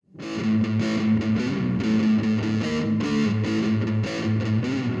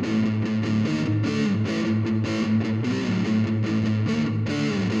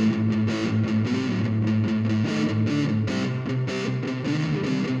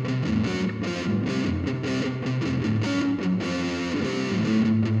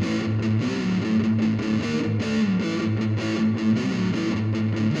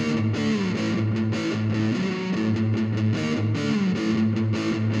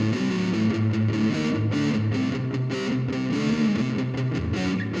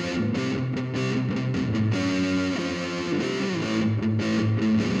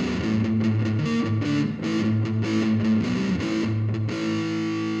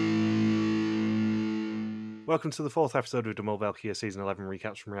Welcome to the fourth episode of Demol Valkyria Season 11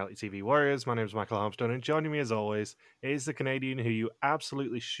 recaps from Reality TV Warriors. My name is Michael Harmstone, and joining me as always is the Canadian who you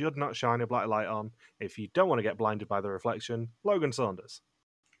absolutely should not shine a black light on if you don't want to get blinded by the reflection, Logan Saunders.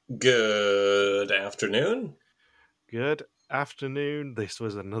 Good afternoon. Good afternoon. This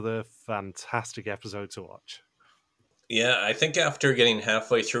was another fantastic episode to watch. Yeah, I think after getting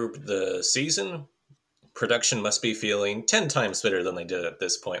halfway through the season, production must be feeling 10 times better than they did at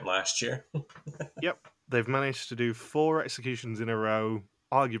this point last year. Yep, they've managed to do 4 executions in a row.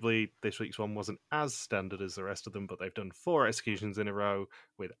 Arguably, this week's one wasn't as standard as the rest of them, but they've done 4 executions in a row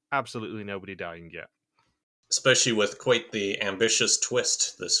with absolutely nobody dying yet. Especially with quite the ambitious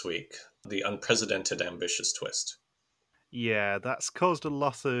twist this week. The unprecedented ambitious twist. Yeah, that's caused a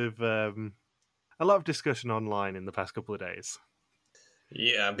lot of discussion online in the past couple of days.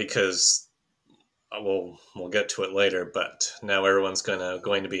 Yeah, because we'll get to it later, but now everyone's going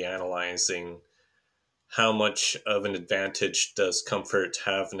to be analyzing how much of an advantage does Comfort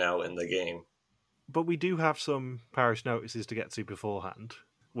have now in the game. But we do have some parish notices to get to beforehand,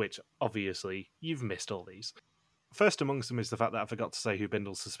 which obviously you've missed all these. First amongst them is the fact that I forgot to say who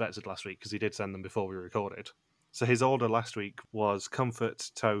Bindle suspected last week because he did send them before we recorded. So his order last week was Comfort,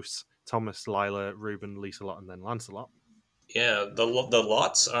 Toast, Thomas, Lila, Ruben, Lisa Lot, and then Lancelot. Yeah, the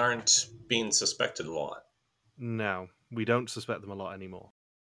lots aren't being suspected a lot. No, we don't suspect them a lot anymore.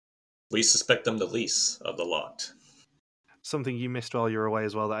 We suspect them the least of the lot. Something you missed while you were away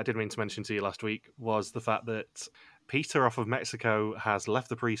as well that I did mean to mention to you last week was the fact that Peter off of Mexico has left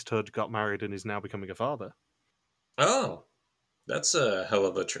the priesthood, got married, and is now becoming a father. Oh, that's a hell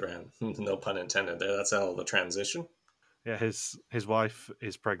of a no pun intended there. That's a hell of a transition. Yeah, his wife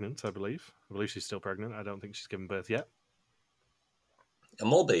is pregnant, I believe. I believe she's still pregnant. I don't think she's given birth yet. A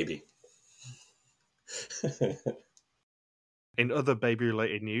mole baby. In other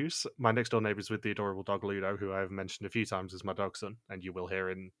baby-related news, my next-door neighbour's with the adorable dog Ludo, who I have mentioned a few times as my dog son, and you will hear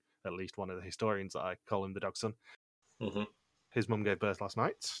in at least one of the historians that I call him the dog son. Mm-hmm. His mum gave birth last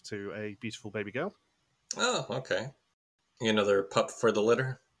night to a beautiful baby girl. Oh, okay. Another pup for the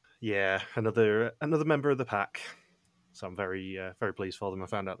litter? Yeah, another member of the pack. So I'm very pleased for them. I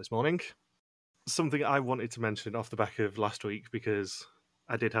found out this morning. Something I wanted to mention off the back of last week, because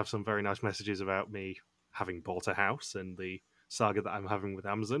I did have some very nice messages about me having bought a house and the saga that I'm having with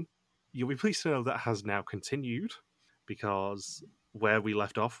Amazon. You'll be pleased to know that has now continued, because where we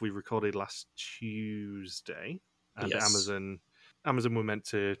left off, we recorded last Tuesday, and Yes. Amazon were meant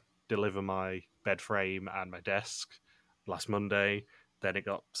to deliver my bed frame and my desk last Monday. Then it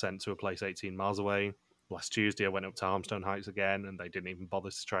got sent to a place 18 miles away. Last Tuesday, I went up to Armstone Heights again, and they didn't even bother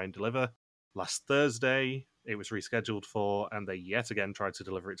to try and deliver. Last Thursday, it was rescheduled for, and they yet again tried to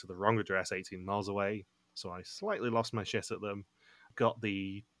deliver it to the wrong address 18 miles away. So I slightly lost my shit at them. Got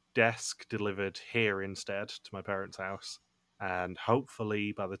the desk delivered here instead to my parents' house, and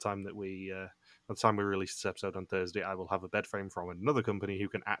hopefully by the time we release this episode on Thursday, I will have a bed frame from another company who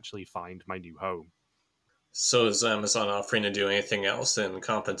can actually find my new home. So is Amazon offering to do anything else in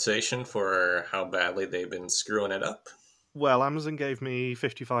compensation for how badly they've been screwing it up? Well, Amazon gave me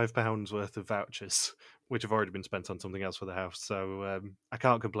 £55 worth of vouchers, which have already been spent on something else for the house, so I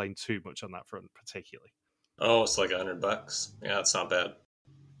can't complain too much on that front, particularly. Oh, it's like $100. Yeah, that's not bad.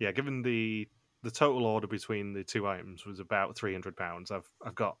 Yeah, given the total order between the two items was about £300,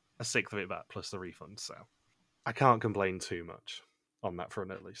 I've got a sixth of it back plus the refund, so I can't complain too much on that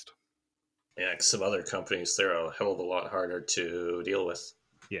front, at least. Yeah, 'cause some other companies, they're a hell of a lot harder to deal with.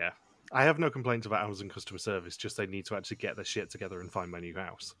 Yeah. I have no complaints about Amazon customer service, just they need to actually get their shit together and find my new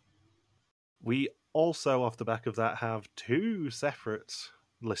house. We also, off the back of that, have 2 separate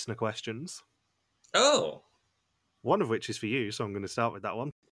listener questions. Oh! One of which is for you, so I'm going to start with that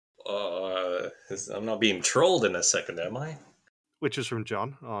one. I'm not being trolled in a second, am I? Which was from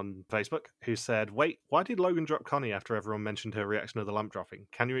John on Facebook, who said, "Wait, why did Logan drop Connie after everyone mentioned her reaction to the lamp dropping?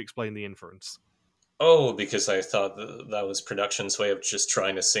 Can you explain the inference?" Oh, because I thought that was production's way of just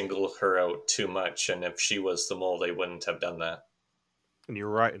trying to single her out too much, and if she was the mole, they wouldn't have done that. And you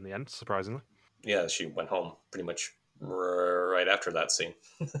were right in the end, surprisingly. Yeah, she went home pretty much right after that scene.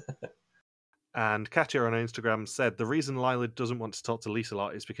 And Katya on Instagram said, "The reason Lila doesn't want to talk to Lisa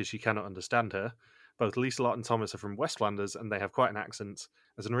Lot is because she cannot understand her. Both Lisa Lot and Thomas are from West Flanders, and they have quite an accent.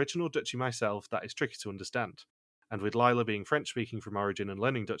 As an original Dutchie myself, that is tricky to understand. And with Lila being French-speaking from origin and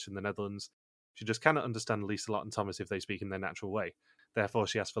learning Dutch in the Netherlands, she just cannot understand Lisa Lot and Thomas if they speak in their natural way. Therefore,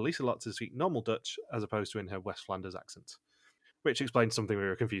 she asked for Lisa Lot to speak normal Dutch, as opposed to in her West Flanders accent." Which explains something we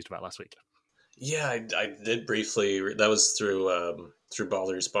were confused about last week. Yeah, I did briefly. That was through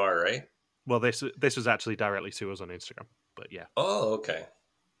Balder's Bar, right? Well, this was actually directly to us on Instagram, but yeah. Oh, okay.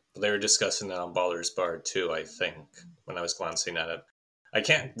 They were discussing that on Baller's Bar too, I think, when I was glancing at it. I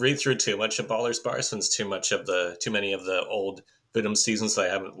can't read through too much of Baller's Bar since too many of the old Venom seasons that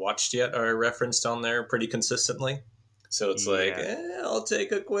I haven't watched yet are referenced on there pretty consistently. So it's like, Yeah. I'll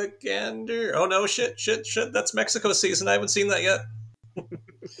take a quick gander. Oh no, shit, that's Mexico season. I haven't seen that yet.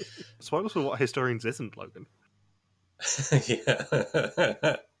 Spoilers for what Historians isn't, Logan.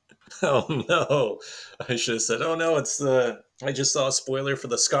 Yeah. Oh no. I should have said, oh no, I just saw a spoiler for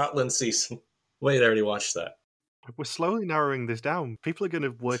the Scotland season. Wait, I already watched that. We're slowly narrowing this down. People are going to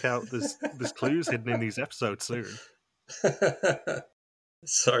work out there's clues hidden in these episodes soon.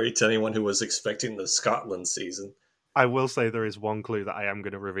 Sorry to anyone who was expecting the Scotland season. I will say there is one clue that I am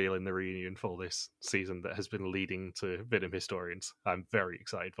going to reveal in the reunion for this season that has been leading to Venom Historians. I'm very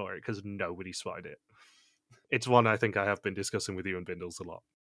excited for it because nobody spotted it. It's one I think I have been discussing with you and Bindles a lot.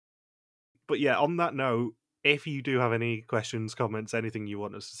 But yeah, on that note, if you do have any questions, comments, anything you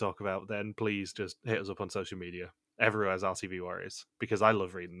want us to talk about, then please just hit us up on social media. Everywhere as RTV Warriors, because I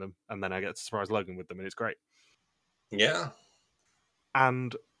love reading them, and then I get to surprise Logan with them, and it's great. Yeah.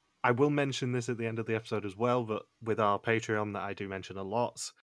 And I will mention this at the end of the episode as well, but with our Patreon that I do mention a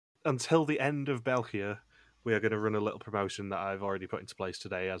lot, until the end of Belkia, we are going to run a little promotion that I've already put into place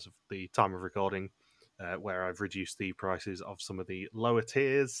today as of the time of recording, where I've reduced the prices of some of the lower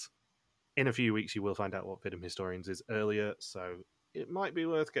tiers. In a few weeks, you will find out what Venom Historians is earlier, so it might be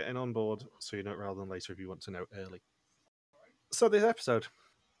worth getting on board sooner rather than later if you want to know early. So this episode.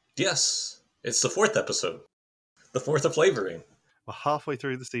 Yes. It's the 4th episode. The 4th of flavoring. We're halfway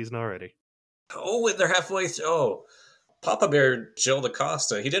through the season already. Oh, they're halfway through. Oh, Papa Bear Joe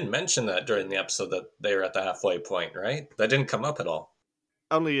DaCosta, he didn't mention that during the episode that they were at the halfway point, right? That didn't come up at all.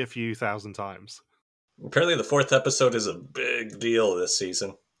 Only a few thousand times. Apparently the 4th episode is a big deal this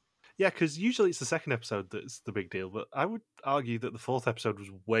season. Yeah, because usually it's the second episode that's the big deal, but I would argue that the 4th episode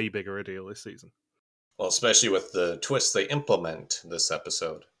was way bigger a deal this season. Well, especially with the twists they implement this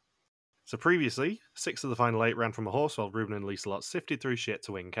episode. So previously, 6 of the final 8 ran from a horse while Ruben and Lisa-Lot sifted through shit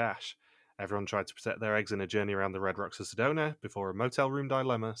to win cash. Everyone tried to protect their eggs in a journey around the Red Rocks of Sedona before a motel room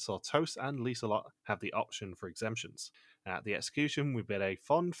dilemma saw Toast and Lisa-Lot have the option for exemptions. At the execution, we bid a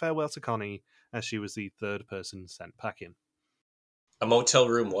fond farewell to Connie, as she was the third person sent packing. A motel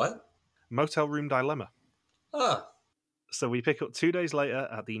room what? Motel room dilemma. Ah. So we pick up 2 days later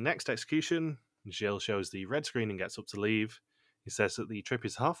at the next execution. Gilles shows the red screen and gets up to leave. He says that the trip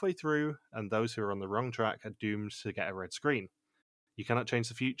is halfway through, and those who are on the wrong track are doomed to get a red screen. You cannot change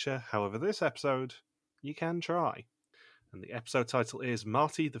the future, however this episode, you can try. And the episode title is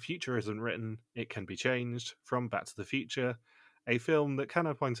Marty, the Future Isn't Written, It Can Be Changed, from Back to the Future, a film that, can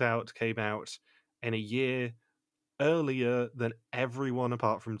I point out, came out in a year earlier than everyone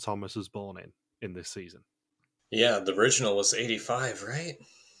apart from Thomas was born in this season. Yeah, the original was 85, right?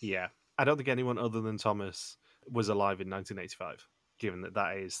 Yeah. I don't think anyone other than Thomas was alive in 1985, given that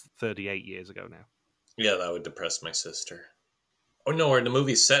that is 38 years ago now. Yeah, that would depress my sister. Oh no, or the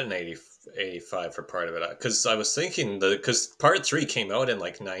movie's set in 85 for part of it. Because I was thinking, because part 3 came out in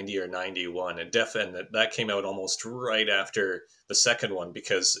like 90 or 91, and that came out almost right after the second one,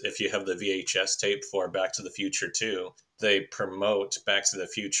 because if you have the VHS tape for Back to the Future 2, they promote Back to the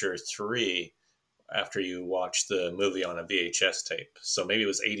Future 3 after you watch the movie on a VHS tape. So maybe it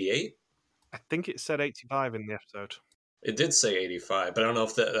was 88? I think it said 85 in the episode. It did say 85, but I don't know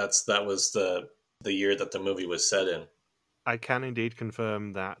if that was the year that the movie was set in. I can indeed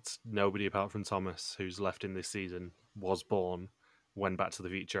confirm that nobody apart from Thomas, who's left in this season, was born when Back to the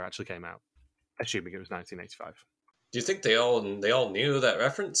Future actually came out, assuming it was 1985. Do you think they all knew that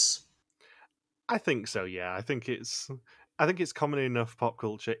reference? I think so, yeah. I think it's common enough pop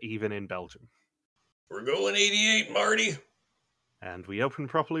culture even in Belgium. We're going 88, Marty. And we open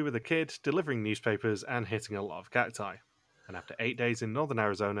properly with a kid delivering newspapers and hitting a lot of cacti. And after 8 days in northern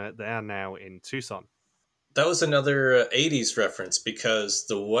Arizona, they are now in Tucson. That was another 80s reference, because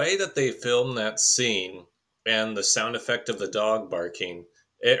the way that they filmed that scene and the sound effect of the dog barking,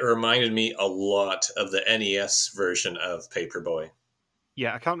 it reminded me a lot of the NES version of Paperboy.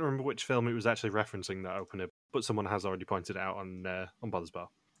 Yeah, I can't remember which film it was actually referencing that opener, but someone has already pointed it out on Bother's Bar.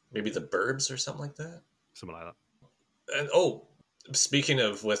 Maybe The Burbs or something like that? Something like that. And speaking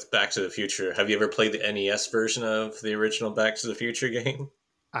of with Back to the Future, have you ever played the NES version of the original Back to the Future game?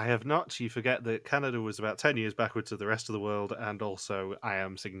 I have not. You forget that Canada was about 10 years backwards to the rest of the world, and also I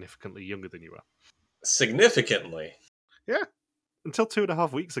am significantly younger than you are. Significantly? Yeah. Until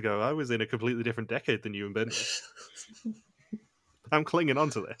 2.5 weeks ago, I was in a completely different decade than you and Ben. I'm clinging on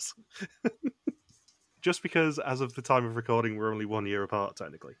to this. Just because, as of the time of recording, we're only 1 year apart,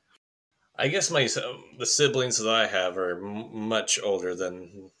 technically. I guess the siblings that I have are much older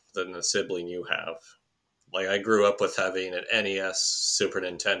than than the sibling you have. Like, I grew up with having an NES, Super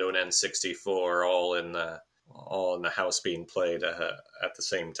Nintendo, and N64 all in the house being played at the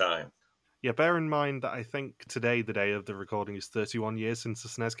same time. Yeah, bear in mind that I think today, the day of the recording, is 31 years since the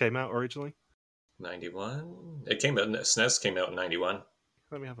SNES came out originally. 91? It came out, SNES came out in 91.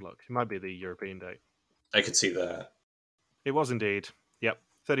 Let me have a look. It might be the European date. I could see that. It was indeed. Yep,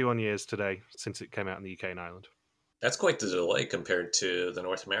 31 years today since it came out in the UK and Ireland. That's quite the delay compared to the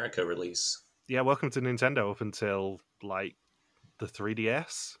North America release. Yeah, welcome to Nintendo up until, like, the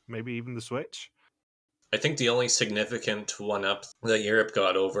 3DS, maybe even the Switch. I think the only significant one-up that Europe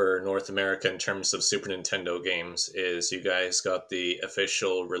got over North America in terms of Super Nintendo games is you guys got the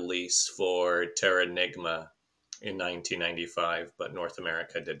official release for Terra Enigma in 1995, but North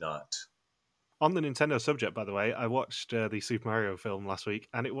America did not. On the Nintendo subject, by the way, I watched the Super Mario film last week,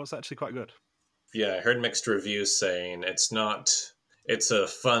 and it was actually quite good. Yeah, I heard mixed reviews saying it's a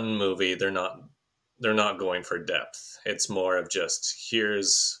fun movie. They're not going for depth. It's more of just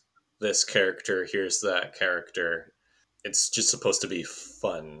here's this character, here's that character. It's just supposed to be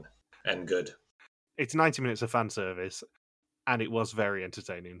fun and good. It's 90 minutes of fan service, and it was very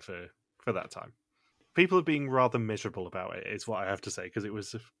entertaining for that time. People are being rather miserable about it, is what I have to say, because it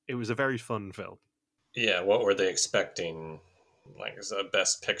was a very fun film. Yeah, what were they expecting? Like, is a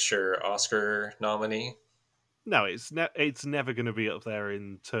Best Picture Oscar nominee? No, it's never going to be up there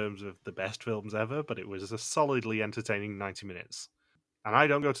in terms of the best films ever, but it was a solidly entertaining 90 minutes. And I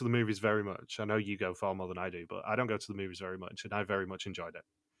don't go to the movies very much. I know you go far more than I do, but I don't go to the movies very much, and I very much enjoyed it.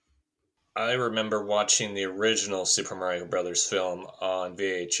 I remember watching the original Super Mario Brothers film on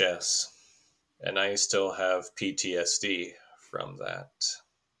VHS, and I still have PTSD from that.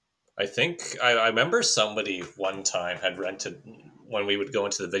 I remember somebody one time had rented, when we would go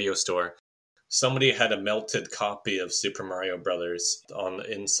into the video store, somebody had a melted copy of Super Mario Brothers on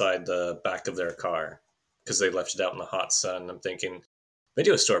inside the back of their car because they left it out in the hot sun. I'm thinking,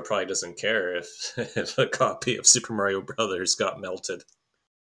 video store probably doesn't care if, if a copy of Super Mario Brothers got melted.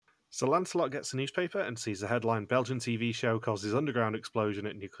 So Lancelot gets a newspaper and sees the headline, Belgian TV show causes underground explosion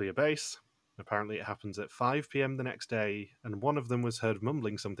at nuclear base. Apparently it happens at 5 p.m. the next day, and one of them was heard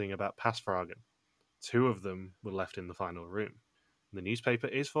mumbling something about Pasvragen. Two of them were left in the final room. The newspaper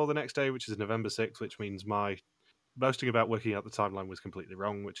is for the next day, which is November 6th, which means my boasting about working out the timeline was completely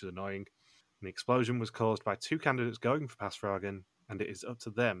wrong, which is annoying. And the explosion was caused by two candidates going for Pasvragen, and it is up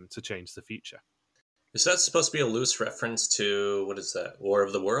to them to change the future. Is that supposed to be a loose reference to, what is that, War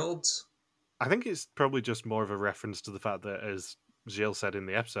of the Worlds? I think it's probably just more of a reference to the fact that, as Gilles said in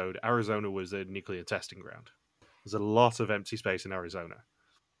the episode, Arizona was a nuclear testing ground. There's a lot of empty space in Arizona.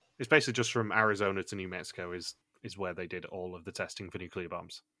 It's basically just from Arizona to New Mexico is where they did all of the testing for nuclear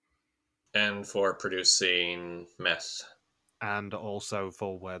bombs. And for producing meth. And also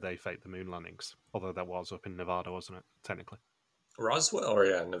for where they faked the moon landings. Although that was up in Nevada, wasn't it, technically? Roswell, or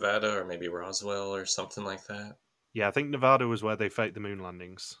yeah, Nevada, or maybe Roswell, or something like that. Yeah, I think Nevada was where they faked the moon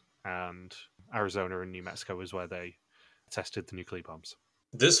landings, and Arizona and New Mexico was where they tested the nuclear bombs.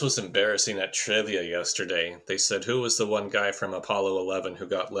 This was embarrassing at trivia yesterday. They said, who was the one guy from Apollo 11 who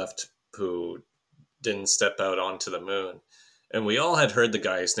got left, who didn't step out onto the moon? And we all had heard the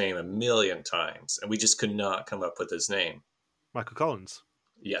guy's name a million times, and we just could not come up with his name. Michael Collins.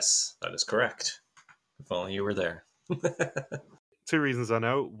 Yes, that is correct. If only you were there. Two reasons I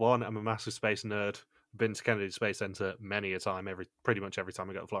know. One, I'm a massive space nerd. Been to Kennedy Space Center many a time, pretty much every time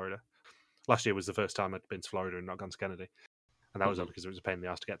I go to Florida. Last year was the first time I'd been to Florida and not gone to Kennedy. And that was only because it was a pain in the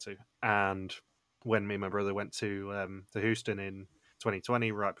ass to get to. And when me and my brother went to Houston in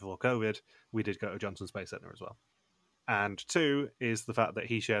 2020, right before COVID, we did go to Johnson Space Center as well. And two is the fact that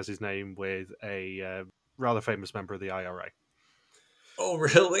he shares his name with a rather famous member of the IRA. Oh,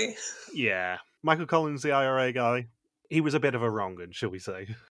 really? Yeah. Michael Collins, the IRA guy. He was a bit of a wrong-un, shall we say.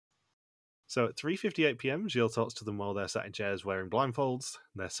 So at 3:58 p.m, Gilles talks to them while they're sat in chairs wearing blindfolds.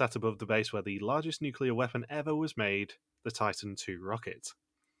 They're sat above the base where the largest nuclear weapon ever was made, the Titan II rocket.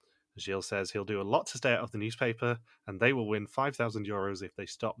 Gilles says he'll do a lot to stay out of the newspaper, and they will win €5,000 if they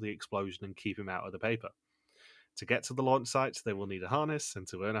stop the explosion and keep him out of the paper. To get to the launch site, they will need a harness, and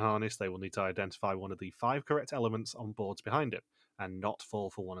to earn a harness, they will need to identify one of the 5 correct elements on boards behind it, and not fall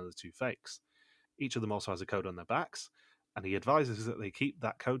for one of the 2 fakes. Each of them also has a code on their backs, and he advises that they keep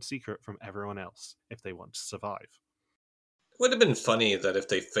that code secret from everyone else if they want to survive. It would have been funny that if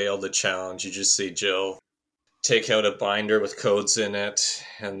they failed the challenge, you just see Jill take out a binder with codes in it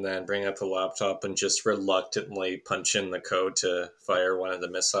and then bring up the laptop and just reluctantly punch in the code to fire one of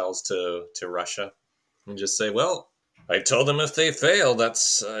the missiles to Russia. And just say, well, I told them if they fail,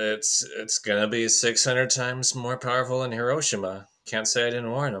 that's it's going to be 600 times more powerful than Hiroshima. Can't say I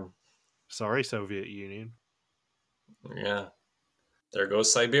didn't warn him. Sorry, Soviet Union. Yeah. There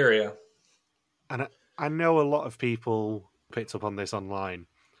goes Siberia. And I know a lot of people picked up on this online,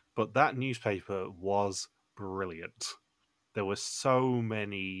 but that newspaper was brilliant. There were so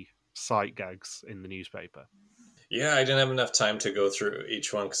many sight gags in the newspaper. Yeah, I didn't have enough time to go through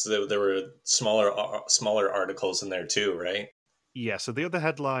each one because there were smaller articles in there too, right? Yeah, so the other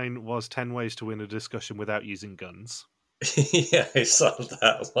headline was 10 ways to win a discussion without using guns. Yeah, I saw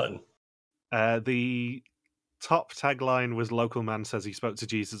that one. The top tagline was local man says he spoke to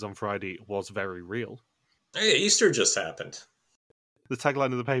Jesus on Friday was very real. Hey, Easter just happened. The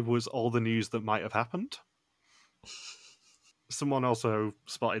tagline of the paper was all the news that might have happened. Someone also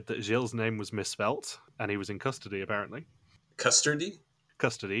spotted that Gilles' name was misspelt and he was in custody, apparently. Custardy?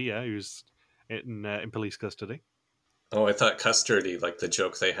 Custody, yeah, he was in police custody. Oh, I thought custardy, like the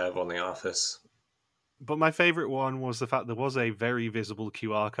joke they have on The Office. But my favourite one was the fact there was a very visible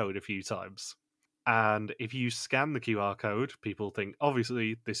QR code a few times. And if you scan the QR code, people think,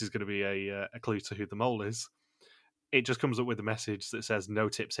 obviously, this is going to be a clue to who the mole is. It just comes up with a message that says, no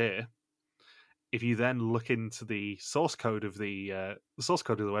tips here. If you then look into the source code of the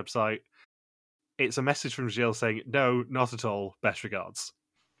website, it's a message from Gilles saying, no, not at all, best regards.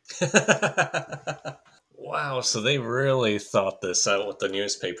 Wow, so they really thought this out with the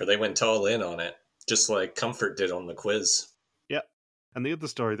newspaper. They went all in on it, just like Comfort did on the quiz. Yep. And the other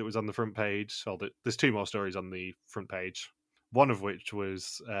story that was on the front page, there's two more stories on the front page. One of which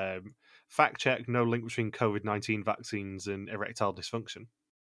was fact check, no link between COVID-19 vaccines and erectile dysfunction.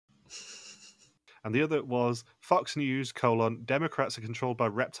 And the other was Fox News, Democrats are controlled by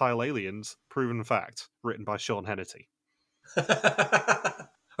reptile aliens, proven fact, written by Sean Hannity.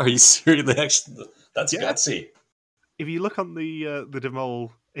 Are you serious? Actually, that's Yeah. gutsy. If you look on the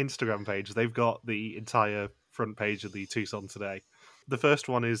DeMol Instagram page, they've got the entire front page of the Tucson Today. The first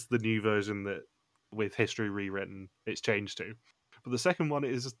one is the new version that, with history rewritten, it's changed to. But the second one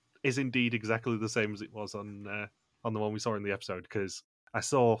is indeed exactly the same as it was on the one we saw in the episode, because I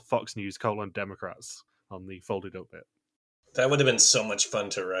saw Fox News, Democrats on the folded up bit. That would have been so much fun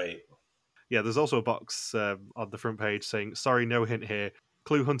to write. Yeah, there's also a box on the front page saying, sorry, no hint here.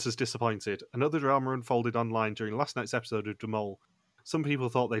 Clue Hunter's disappointed. Another drama unfolded online during last night's episode of DeMol. Some people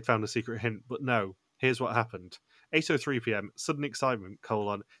thought they'd found a secret hint, but no. Here's what happened. 8:03 p.m, sudden excitement,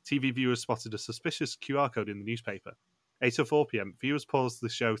 TV viewers spotted a suspicious QR code in the newspaper. 8:04 p.m, viewers paused the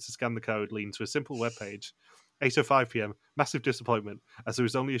show to scan the code, leading to a simple web page. 8:05 p.m, massive disappointment, as there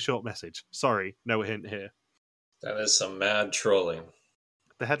was only a short message. Sorry, no hint here. That is some mad trolling.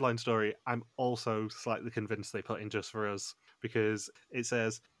 The headline story, I'm also slightly convinced they put in just for us, because it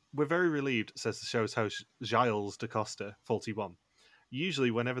says, we're very relieved, says the show's host Giles DaCosta, 41.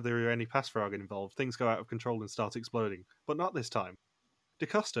 Usually, whenever there are any Pasvragen involved, things go out of control and start exploding, but not this time.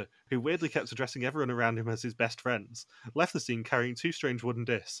 DaCosta, who weirdly kept addressing everyone around him as his best friends, left the scene carrying two strange wooden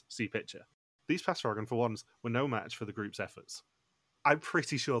discs, see picture. These Pasvragen, for once, were no match for the group's efforts. I'm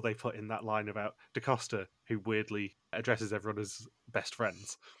pretty sure they put in that line about DaCosta, who weirdly addresses everyone as best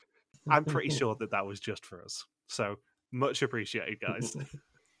friends. I'm pretty sure that was just for us. So, much appreciated, guys.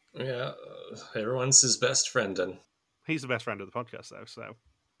 Yeah, everyone's his best friend, and He's the best friend of the podcast, though, so,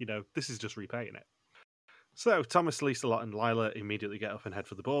 this is just repaying it. So, Thomas, Lisa-Lot, and Lila immediately get up and head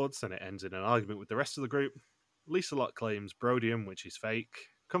for the boards, and it ends in an argument with the rest of the group. Lisa-Lot claims brodium, which is fake.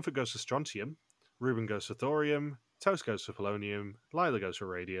 Comfort goes for strontium. Ruben goes for thorium. Toast goes for polonium. Lila goes for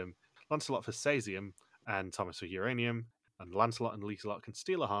radium. Lancelot for cesium. And Thomas for uranium. And Lancelot and Lisa-Lot can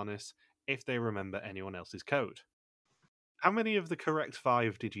steal a harness if they remember anyone else's code. How many of the correct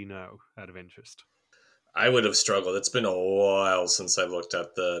 5 did you know, out of interest? I would have struggled. It's been a while since I looked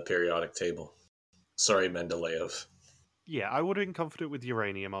at the periodic table. Sorry, Mendeleev. Yeah, I would have been confident with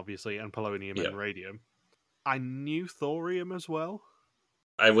uranium, obviously, and polonium and radium. I knew thorium as well.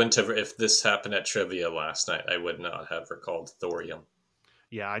 I wouldn't have, if this happened at trivia last night, I would not have recalled thorium.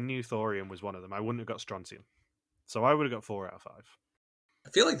 Yeah, I knew thorium was one of them. I wouldn't have got strontium. So I would have got 4 out of 5. I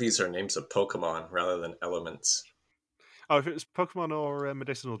feel like these are names of Pokemon rather than elements. Oh, if it was Pokemon or a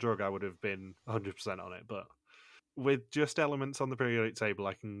medicinal drug, I would have been 100% on it. But with just elements on the periodic table,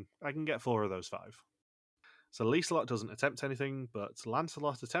 I can get 4 of those 5. So Liselot doesn't attempt anything, but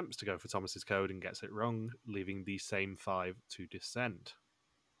Lancelot attempts to go for Thomas's code and gets it wrong, leaving the same 5 to descend.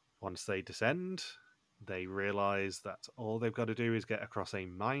 Once they descend, they realise that all they've got to do is get across a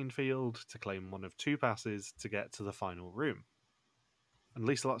minefield to claim one of 2 passes to get to the final room. And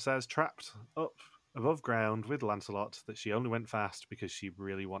Liselot says, trapped up above ground with Lancelot, that she only went fast because she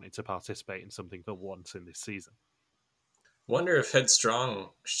really wanted to participate in something for once in this season. Wonder if Headstrong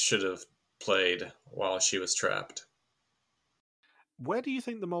should have played while she was trapped. Where do you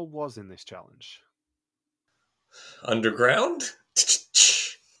think the mole was in this challenge? Underground?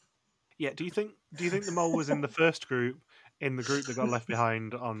 Yeah, do you think the mole was in the first group, in the group that got left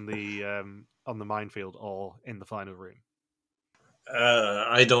behind on the minefield, or in the final room?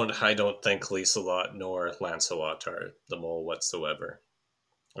 I don't think Lieselot nor Lancelot are the mole whatsoever.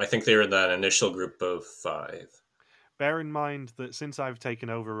 I think they were in that initial group of 5. Bear in mind that since I've taken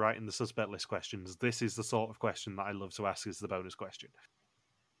over writing the suspect list questions, this is the sort of question that I love to ask as the bonus question.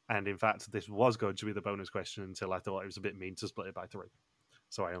 And in fact, this was going to be the bonus question until I thought it was a bit mean to split it by 3.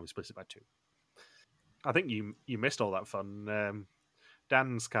 So I only split it by 2. I think you missed all that fun.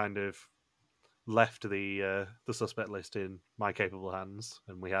 Dan's kind of left the suspect list in my capable hands,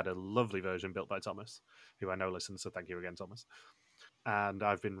 and we had a lovely version built by Thomas, who I know listens. So thank you again, Thomas. And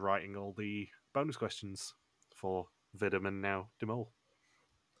I've been writing all the bonus questions for Vidum and now Demol.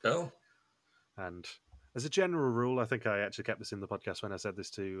 Oh, And as a general rule, I think I actually kept this in the podcast when I said this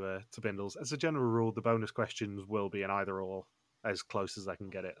to Bindles. As a general rule, the bonus questions will be an either or, as close as I can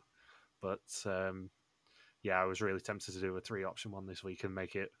get it. But yeah, I was really tempted to do a 3-option one this week and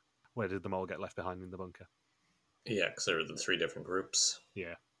make it where did them all get left behind in the bunker. yeah, because there were the 3 different groups.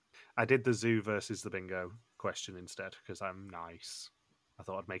 Yeah, I did the zoo versus the bingo question instead because I'm nice. I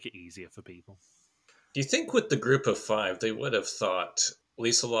thought I'd make it easier for people. Do you think with the group of 5, they would have thought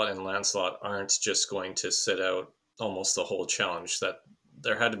Lieselot and Lancelot aren't just going to sit out almost the whole challenge, that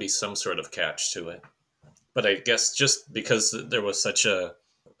there had to be some sort of catch to it? But I guess just because there was such a,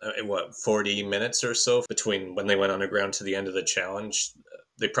 40 minutes or so between when they went underground to the end of the challenge,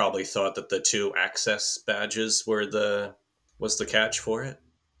 they probably thought that the 2 access badges was the catch for it.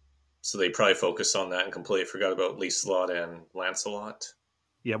 So they probably focused on that and completely forgot about Lieselot and Lancelot.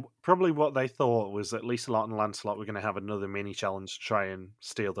 Yeah, probably what they thought was that Lieselot and Lancelot were going to have another mini challenge to try and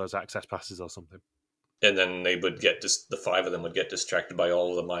steal those access passes or something. And then they would get the 5 of them would get distracted by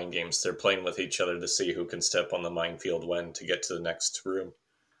all of the mind games. They're playing with each other to see who can step on the minefield when to get to the next room.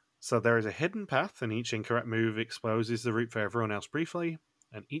 So there is a hidden path, and each incorrect move exposes the route for everyone else briefly,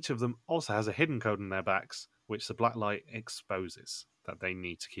 and each of them also has a hidden code in their backs, which the black light exposes that they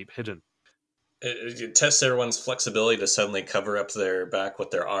need to keep hidden. It tests everyone's flexibility to suddenly cover up their back with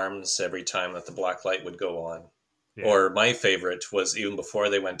their arms every time that the black light would go on. Yeah. Or my favorite was even before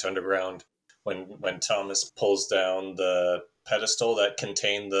they went underground, when Thomas pulls down the pedestal that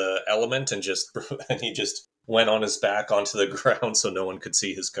contained the element and he just went on his back onto the ground so no one could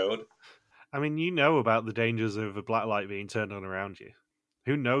see his code. I mean, you know about the dangers of a black light being turned on around you.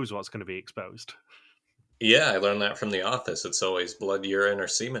 Who knows what's going to be exposed? Yeah, I learned that from The Office. It's always blood, urine, or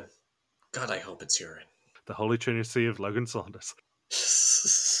semen. God, I hope it's urine. The Holy Trinity of Logan Saunders.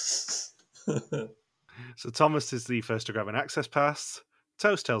 So Thomas is the first to grab an access pass.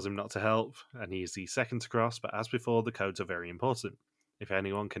 Toast tells him not to help, and he is the second to cross, but as before, the codes are very important. If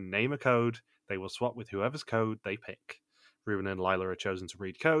anyone can name a code, they will swap with whoever's code they pick. Ruben and Lila are chosen to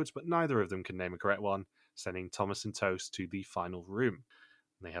read codes, but neither of them can name a correct one, sending Thomas and Toast to the final room.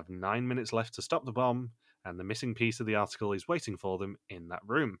 They have 9 minutes left to stop the bomb, and the missing piece of the article is waiting for them in that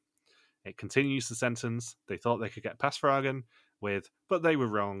room. It continues the sentence, they thought they could get Pasvragen, with, but they were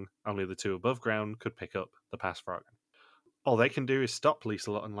wrong, only the 2 above ground could pick up the Pasvragen. All they can do is stop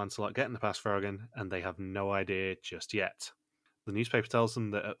Lieselot and Lancelot getting the Pasvragen, and they have no idea just yet. The newspaper tells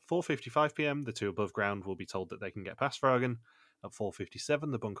them that at 4:55 p.m, the 2 above ground will be told that they can get Pasvragen. At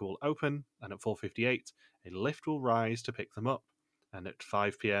 4:57, the bunker will open, and at 4:58, a lift will rise to pick them up. And at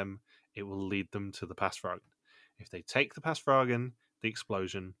 5 p.m, it will lead them to the Pasvragen. If they take the Pasvragen, the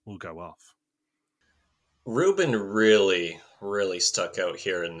explosion will go off. Ruben really, really stuck out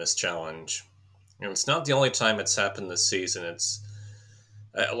here in this challenge. And it's not the only time it's happened this season. It's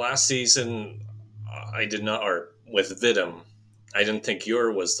last season, I did not, or with Vidum, I didn't think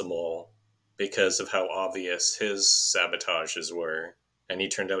Yor was the mole because of how obvious his sabotages were. And he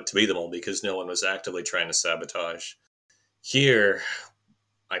turned out to be the mole because no one was actively trying to sabotage. Here,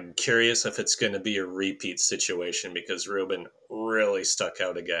 I'm curious if it's going to be a repeat situation because Ruben really stuck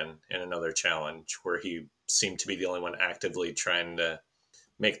out again in another challenge where he seemed to be the only one actively trying to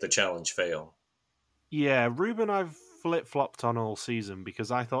make the challenge fail. Yeah, Ruben I've flip-flopped on all season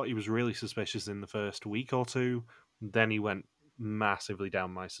because I thought he was really suspicious in the first week or two. Then he went massively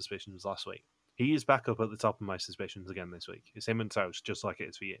down my suspicions last week. He is back up at the top of my suspicions again this week. It's him and Toast, just like it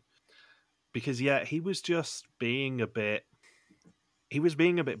is for you. Because, yeah, he was just being a bit... He was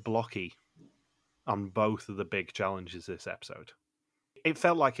being a bit blocky on both of the big challenges this episode. It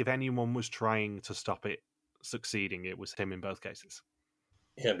felt like if anyone was trying to stop it succeeding, it was him in both cases.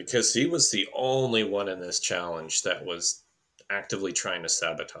 Yeah, because he was the only one in this challenge that was actively trying to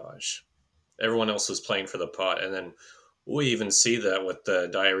sabotage. Everyone else was playing for the pot, and then We even see that with the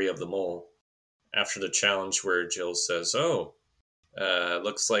Diary of the Mole after the challenge, where Jill says, "Oh,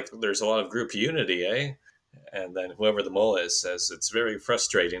 looks like there's a lot of group unity, eh?" And then whoever the mole is says it's very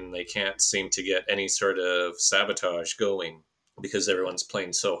frustrating. They can't seem to get any sort of sabotage going because everyone's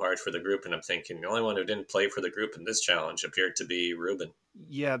playing so hard for the group. And I'm thinking the only one who didn't play for the group in this challenge appeared to be Ruben.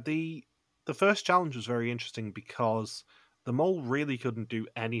 Yeah, the first challenge was very interesting because the mole really couldn't do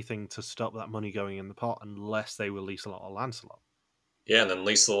anything to stop that money going in the pot unless they were Lisa or Lancelot. Yeah, and then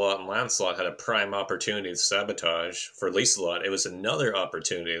Lieselot and Lancelot had a prime opportunity to sabotage. For Lieselot, it was another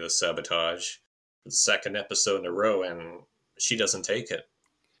opportunity to sabotage the second episode in a row, and she doesn't take it.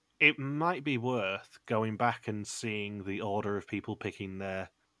 It might be worth going back and seeing the order of people picking their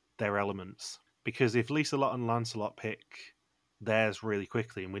elements. Because if Lisa Lot and Lancelot pick theirs really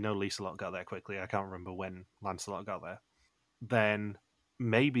quickly, and we know Lisa Lot got there quickly, I can't remember when Lancelot got there, then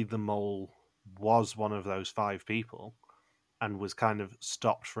maybe the mole was one of those five people and was kind of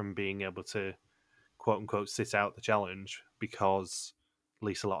stopped from being able to quote unquote sit out the challenge because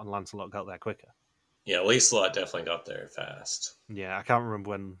Lisa Lot and Lancelot got there quicker. Yeah, Lieselot definitely got there fast. Yeah, I can't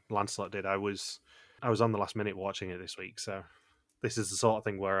remember when Lancelot did. I was on the last minute watching it this week, so this is the sort of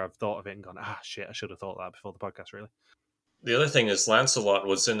thing where I've thought of it and gone, shit, I should have thought that before the podcast, really. The other thing is Lancelot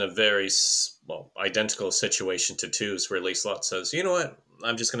was in a very identical situation to Twos, where Lancelot says, "You know what?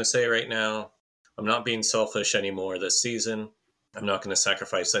 I'm just going to say right now, I'm not being selfish anymore this season. I'm not going to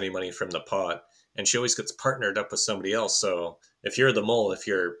sacrifice any money from the pot." And she always gets partnered up with somebody else. So if you're the mole, if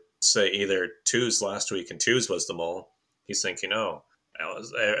you're say either Twos last week and Twos was the mole, he's thinking, "Oh,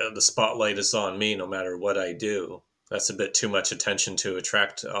 the spotlight is on me no matter what I do. That's a bit too much attention to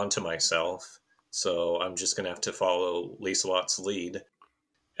attract onto myself. So I'm just going to have to follow Lieselot's lead."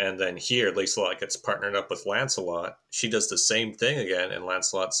 And then here, Lieselot gets partnered up with Lancelot. She does the same thing again, and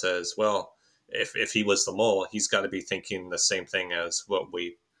Lancelot says, "Well, if he was the mole, he's got to be thinking the same thing as what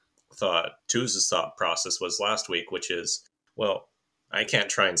we thought Tuz's thought process was last week, which is, well, I can't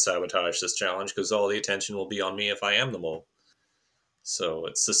try and sabotage this challenge because all the attention will be on me if I am the mole." So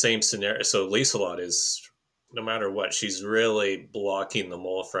it's the same scenario. So Lieselot is, no matter what, she's really blocking the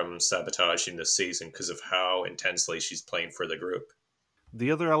mole from sabotaging this season because of how intensely she's playing for the group. The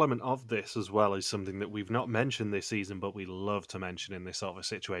other element of this as well is something that we've not mentioned this season, but we love to mention in this sort of a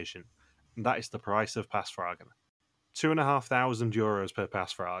situation, and that is the price of Pasvragen. €2,500 per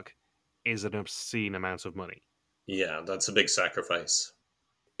Pasvrag is an obscene amount of money. Yeah, that's a big sacrifice.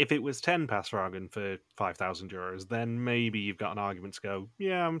 If it was 10 Pasvragen for €5,000, then maybe you've got an argument to go,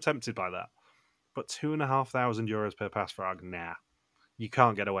 yeah, I'm tempted by that. But €2,500 per Pasvrag, nah. You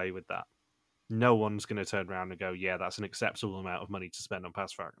can't get away with that. No one's going to turn around and go, yeah, that's an acceptable amount of money to spend on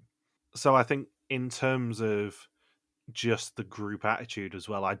Pasvragen. So I think in terms of just the group attitude as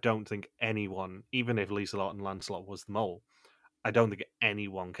well, I don't think anyone, even if Lieselot and Lancelot was the mole, I don't think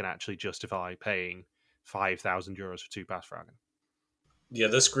anyone can actually justify paying €5,000 for two Pasvragen. Yeah,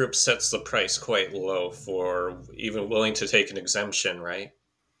 this group sets the price quite low for even willing to take an exemption, right?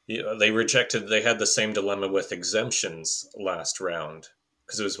 Yeah, they had the same dilemma with exemptions last round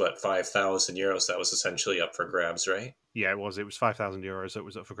because it was what, €5,000 that was essentially up for grabs, right? Yeah, it was. It was €5,000 that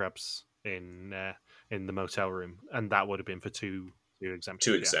was up for grabs in the motel room, and that would have been for two Two exemptions.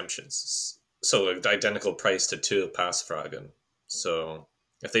 Yeah, exemptions. So identical price to two Passfragen. So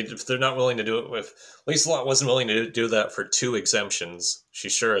if they're not willing to do it with, Lieselot wasn't willing to do that for two exemptions.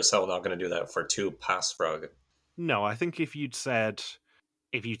 She's sure as hell not going to do that for two Passfragen. no, I think if you'd said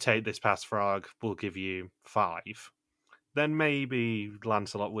if you take this Pasvrag, we'll give you five, then maybe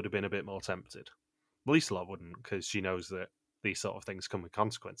Lancelot would have been a bit more tempted. Lieselot wouldn't, because she knows that these sort of things come with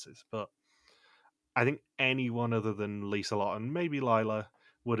consequences. But I think anyone other than Lieselot and maybe Lila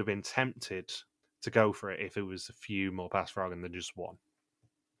would have been tempted to go for it if it was a few more Pasvragen than just one.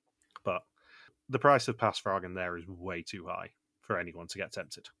 But the price of Pasvragen there is way too high for anyone to get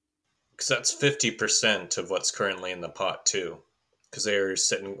tempted. Because that's 50% of what's currently in the pot, too. Because they were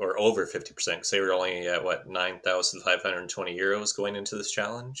sitting, or over 50%, because they were only at, what, €9,520 going into this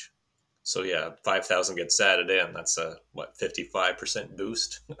challenge? So yeah, 5,000 gets added in. That's a, what, 55%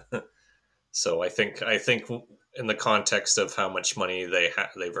 boost? So I think in the context of how much money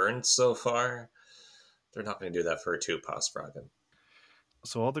they've earned so far, they're not going to do that for a two Passfragen.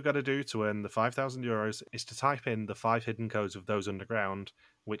 So all they've got to do to earn the €5,000 is to type in the 5 hidden codes of those underground,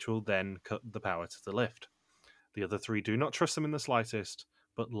 which will then cut the power to the lift. The other three do not trust them in the slightest,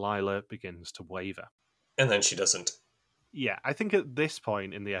 but Lila begins to waver. And then she doesn't. Yeah, I think at this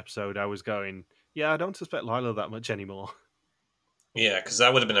point in the episode, I was going, yeah, I don't suspect Lila that much anymore. Yeah, because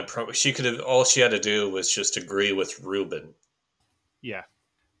that would have been she could have, all she had to do was just agree with Ruben. Yeah,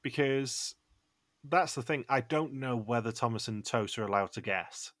 because That's the thing. I don't know whether Thomas and Toast are allowed to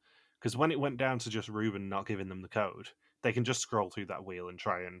guess. Because when it went down to just Ruben not giving them the code, they can just scroll through that wheel and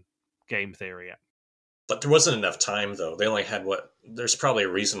try and game theory it. But there wasn't enough time, though. They only had what? There's probably a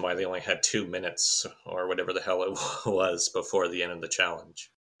reason why they only had 2 minutes or whatever the hell it was before the end of the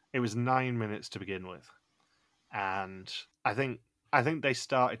challenge. It was 9 minutes to begin with, and I think they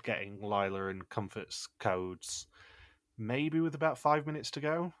started getting Lila and Comfort's codes maybe with about 5 minutes to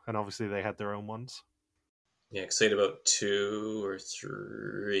go, and obviously they had their own ones. Yeah, because they had about 2 or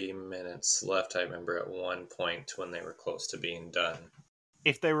 3 minutes left, I remember, at one point when they were close to being done.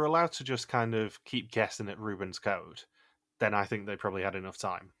 If they were allowed to just kind of keep guessing at Ruben's code, then I think they probably had enough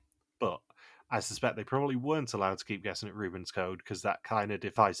time. But I suspect they probably weren't allowed to keep guessing at Ruben's code because that kind of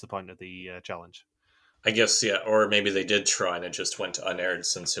defies the point of the challenge. I guess, yeah, or maybe they did try and it just went unaired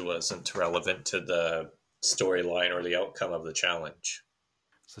since it wasn't relevant to the storyline or the outcome of the challenge.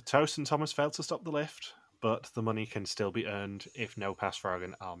 So Toast and Thomas failed to stop the lift, but the money can still be earned if no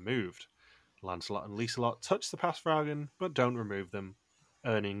Pasvragen are moved. Lancelot and Lieselot touch the Pasvragen, but don't remove them,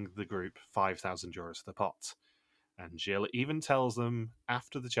 earning the group 5,000 euros for the pot. And Jill even tells them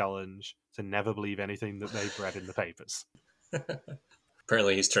after the challenge to never believe anything that they've read in the papers.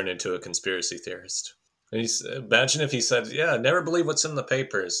 Apparently, he's turned into a conspiracy theorist. Imagine if he said, "Yeah, never believe what's in the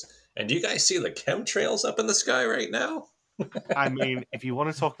papers." And do you guys see the chemtrails up in the sky right now? I mean, if you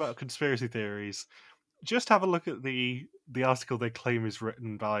want to talk about conspiracy theories, just have a look at the article they claim is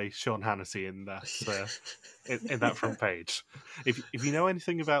written by Sean Hannity in that front page. If you know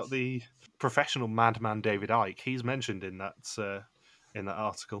anything about the professional madman David Icke, he's mentioned in that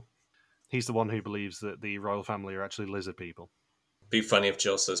article. He's the one who believes that the royal family are actually lizard people. Be funny if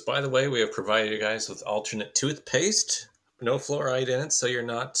Jill says, "By the way, we have provided you guys with alternate toothpaste, no fluoride in it, so you're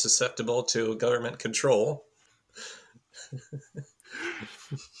not susceptible to government control."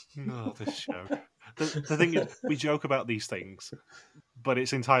 Oh, this show. The thing is, we joke about these things, but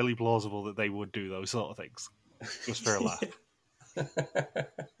it's entirely plausible that they would do those sort of things, just for a laugh.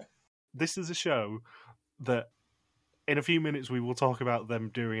 This is a show that, in a few minutes, we will talk about them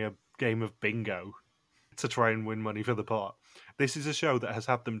doing a game of bingo to try and win money for the pot. This is a show that has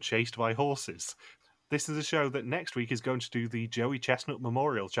had them chased by horses. This is a show that next week is going to do the Joey Chestnut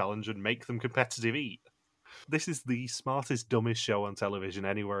Memorial Challenge and make them competitive eat. This is the smartest, dumbest show on television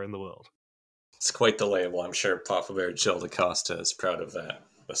anywhere in the world. It's quite the label. I'm sure Papa Bear Jill DaCosta is proud of that.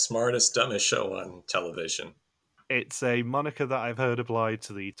 The smartest, dumbest show on television. It's a moniker that I've heard applied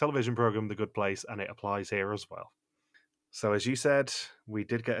to the television program The Good Place, and it applies here as well. So, as you said, we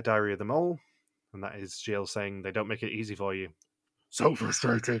did get a Diary of the Mole, and that is Jill saying they don't make it easy for you. So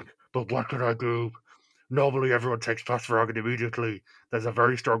frustrating, but what can I do? Normally everyone takes Pasvragen immediately. There's a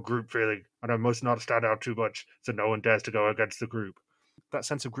very strong group feeling, and I must not stand out too much, so no one dares to go against the group. That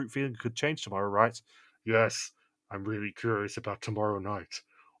sense of group feeling could change tomorrow, right? Yes, I'm really curious about tomorrow night.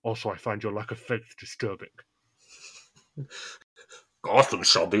 Also, I find your lack of faith disturbing. Gotham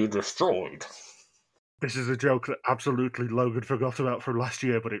shall be destroyed. This is a joke that absolutely Logan forgot about from last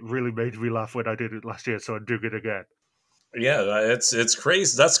year, but it really made me laugh when I did it last year, so I'm doing it again. Yeah, it's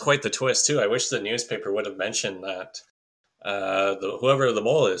crazy. That's quite the twist too. I wish the newspaper would have mentioned that whoever the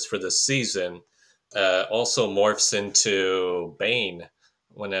mole is for this season also morphs into Bane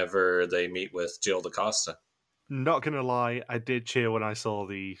whenever they meet with Jill DaCosta. Not gonna lie, I did cheer when I saw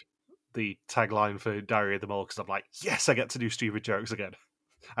the tagline for Diary of the Mole because I'm like, yes, I get to do stupid jokes again.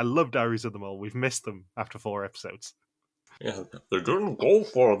 I love Diaries of the Mole. We've missed them after 4 episodes. Yeah, they didn't go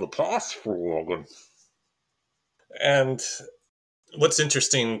for the Pasvragen. And what's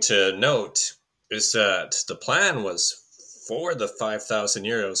interesting to note is that the plan was for the 5,000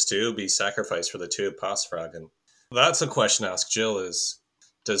 euros to be sacrificed for the two Pasvragen. That's a question to ask Jill is,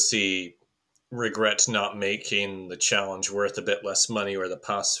 does he regret not making the challenge worth a bit less money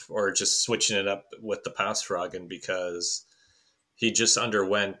or just switching it up with the Pasvragen because he just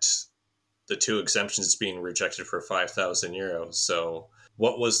underwent the two exemptions being rejected for 5,000 euros. So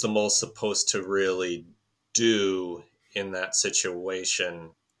what was the mole supposed to really do in that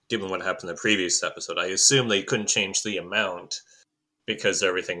situation, given what happened in the previous episode? I assume they couldn't change the amount because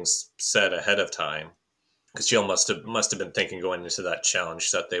everything's set ahead of time. Because Jill must have been thinking going into that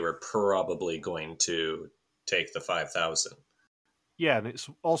challenge that they were probably going to take the 5,000. Yeah, and it's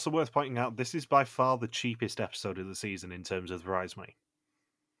also worth pointing out this is by far the cheapest episode of the season in terms of the prize money.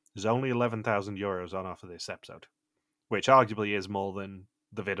 There's only 11,000 euros on offer this episode, which arguably is more than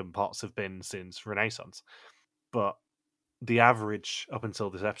the Vidum pots have been since Renaissance. But the average up until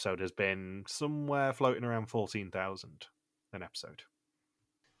this episode has been somewhere floating around 14,000 an episode.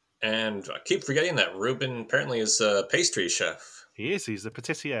 And I keep forgetting that Ruben apparently is a pastry chef. He is. He's a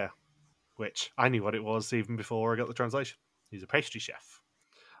patissier, which I knew what it was even before I got the translation. He's a pastry chef,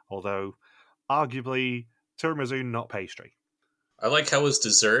 although arguably tiramisu not pastry. I like how his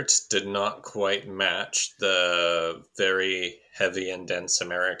dessert did not quite match the very heavy and dense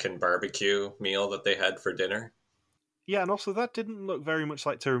American barbecue meal that they had for dinner. Yeah, and also that didn't look very much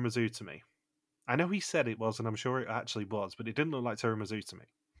like tiramisu to me. I know he said it was, and I'm sure it actually was, but it didn't look like tiramisu to me.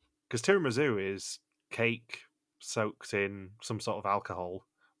 Because tiramisu is cake soaked in some sort of alcohol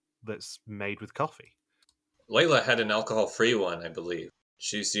that's made with coffee. Layla had an alcohol-free one, I believe.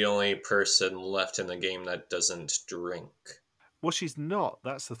 She's the only person left in the game that doesn't drink. Well, she's not,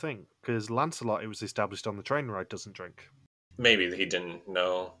 that's the thing. Because Lancelot, it was established on the train ride, doesn't drink. Maybe he didn't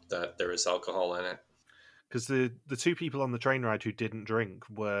know that there was alcohol in it. Because the two people on the train ride who didn't drink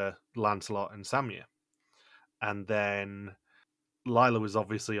were Lancelot and Samya. And then Lila was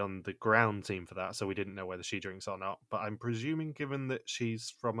obviously on the ground team for that, so we didn't know whether she drinks or not. But I'm presuming, given that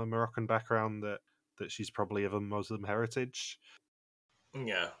she's from a Moroccan background, that she's probably of a Muslim heritage.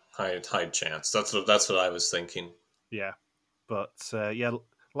 Yeah, high chance. That's what I was thinking. Yeah, but yeah,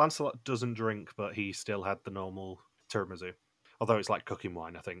 Lancelot doesn't drink, but he still had the normal tiramisu. Although it's like cooking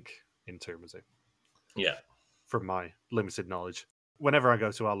wine, I think, in tiramisu. Yeah. From my limited knowledge. Whenever I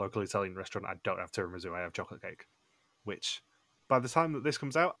go to our local Italian restaurant, I don't have tiramisu, I have chocolate cake. Which, by the time that this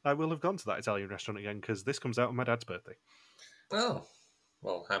comes out, I will have gone to that Italian restaurant again, because this comes out on my dad's birthday. Oh,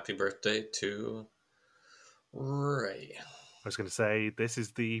 well, happy birthday to Ray. I was going to say, this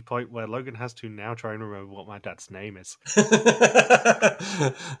is the point where Logan has to now try and remember what my dad's name is.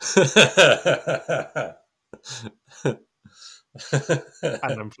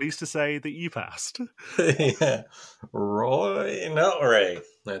 And I'm pleased to say that you passed. Yeah. Roy? No, Ray.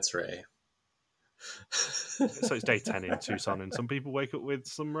 That's Ray. So it's day 10 in Tucson, and some people wake up with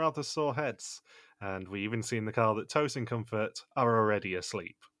some rather sore heads. And we even see in the car that Toast and Comfort are already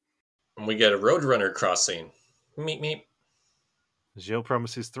asleep. And we get a Roadrunner crossing. Meep, meep. Gilles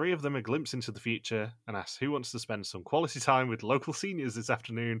promises 3 of them a glimpse into the future and asks who wants to spend some quality time with local seniors this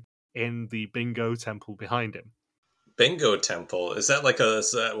afternoon in the bingo temple behind him. Bingo temple? Is that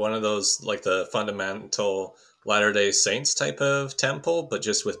one of those, like the fundamental Latter-day Saints type of temple, but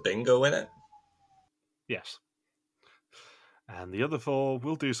just with bingo in it? Yes. And the other 4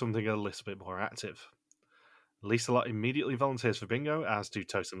 will do something a little bit more active. Liselot immediately volunteers for bingo, as do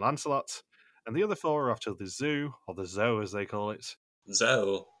Toast and Lancelot, and the other 4 are off to the zoo, or the zoo as they call it.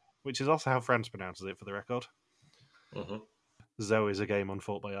 Zo. Which is also how France pronounces it, for the record. Mm-hmm. Zo is a game on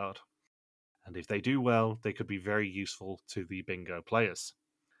Fort Boyard. And if they do well, they could be very useful to the bingo players.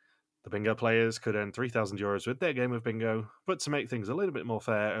 The bingo players could earn €3,000 with their game of bingo, but to make things a little bit more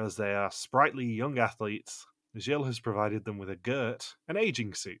fair, as they are sprightly young athletes, Gilles has provided them with a Gert, an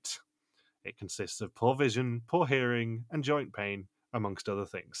aging suit. It consists of poor vision, poor hearing, and joint pain, amongst other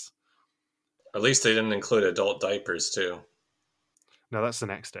things. At least they didn't include adult diapers, too. Now that's the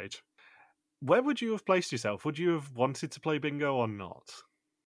next stage. Where would you have placed yourself? Would you have wanted to play bingo or not?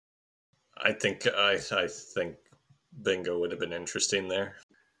 I think bingo would have been interesting there.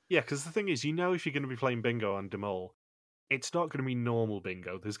 Yeah, because the thing is, if you're going to be playing bingo on Demol, it's not going to be normal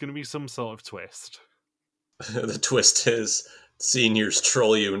bingo. There's going to be some sort of twist. The twist is seniors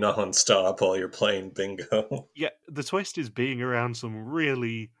troll you non-stop while you're playing bingo. Yeah, the twist is being around some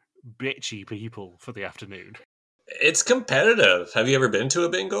really bitchy people for the afternoon. It's competitive. Have you ever been to a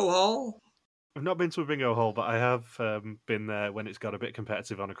bingo hall? I've not been to a bingo hall, but I have been there when it's got a bit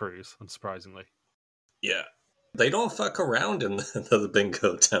competitive on a cruise, unsurprisingly. Yeah. They don't fuck around in the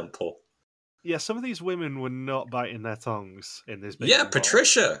bingo temple. Yeah, some of these women were not biting their tongues in this bingo Yeah, hall.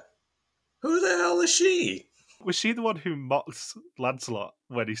 Patricia. Who the hell is she? Was she the one who mocked Lancelot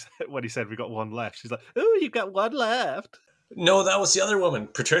when he said we got one left? She's like, "Oh, you got one left." No, that was the other woman.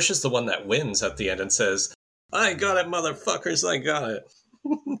 Patricia's the one that wins at the end and says, "I got it, motherfuckers, I got it."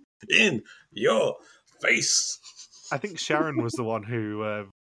 In your face. I think Sharon was the one who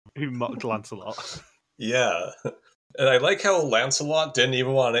mocked Lancelot. Yeah. And I like how Lancelot didn't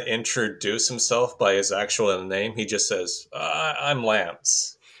even want to introduce himself by his actual name. He just says, I'm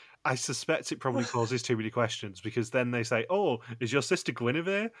Lance. I suspect it probably causes too many questions, because then they say, "Oh, is your sister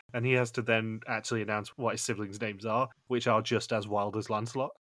Guinevere?" And he has to then actually announce what his siblings' names are, which are just as wild as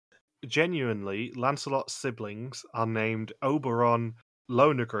Lancelot. Genuinely, Lancelot's siblings are named Oberon,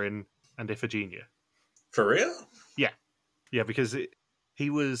 Lohengrin, and Iphigenia. For real? Yeah, because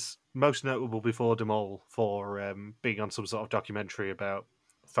he was most notable before Demol for being on some sort of documentary about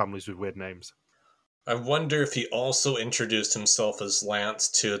families with weird names. I wonder if he also introduced himself as Lance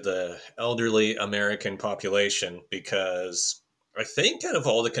to the elderly American population, because I think out of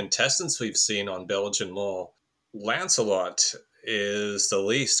all the contestants we've seen on Belgian Mole, Lancelot is the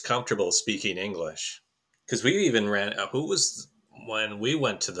least comfortable speaking English. Because we even ran. Who was when we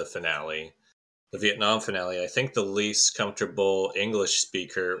went to the finale, the Vietnam finale? I think the least comfortable English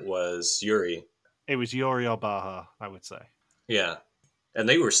speaker was Yuri. It was Yuri or Baha, I would say. Yeah, and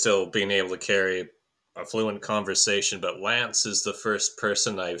they were still being able to carry a fluent conversation. But Lance is the first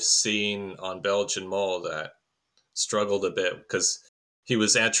person I've seen on Belgian Mole that struggled a bit because he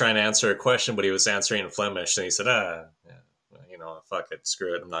was trying to answer a question, but he was answering in Flemish, and he said, yeah, fuck it,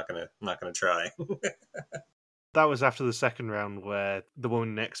 screw it, I'm not gonna try." That was after the second round where the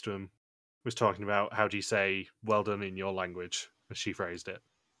woman next to him was talking about how do you say well done in your language, as she phrased it.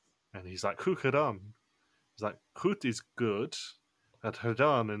 And he's like, "Goed gedaan." He's like, "Goed is good, had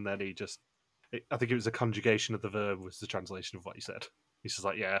gedaan," and then I think it was a conjugation of the verb was the translation of what he said. He's just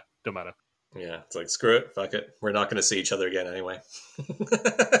like, "Yeah, don't matter." Yeah, it's like, screw it, fuck it, we're not gonna see each other again anyway.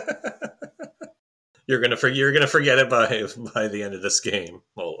 You're gonna forget it by the end of this game.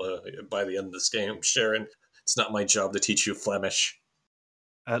 Well, by the end of this game, Sharon, it's not my job to teach you Flemish.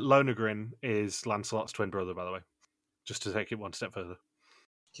 Lohengrin is Lancelot's twin brother, by the way, just to take it one step further.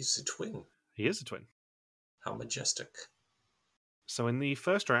 He's a twin. He is a twin. How majestic. So in the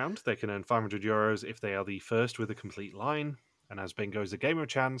first round, they can earn €500 if they are the first with a complete line, and as bingo is a game of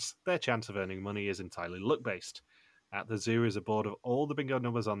chance, their chance of earning money is entirely luck-based. At the zoo is a board of all the bingo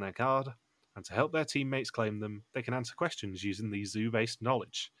numbers on their card, and to help their teammates claim them, they can answer questions using the zoo-based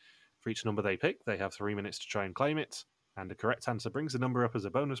knowledge. For each number they pick, they have 3 minutes to try and claim it, and a correct answer brings the number up as a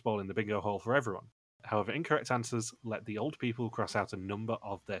bonus ball in the bingo hall for everyone. However, incorrect answers let the old people cross out a number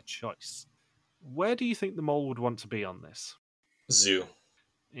of their choice. Where do you think the mole would want to be on this? Zoo.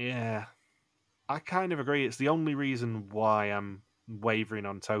 Yeah, I kind of agree. It's the only reason why I'm wavering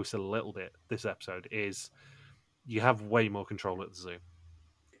on Toast a little bit this episode is you have way more control at the zoo.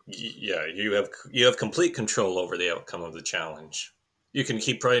 Yeah, you have complete control over the outcome of the challenge. You can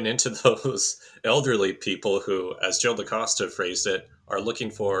keep running into those elderly people who, as Joe DaCosta phrased it, are looking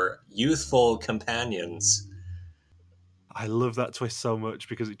for youthful companions. I love that twist so much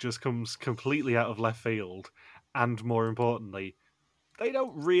because it just comes completely out of left field, and more importantly, they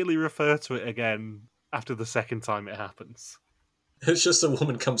don't really refer to it again after the second time it happens. It's just a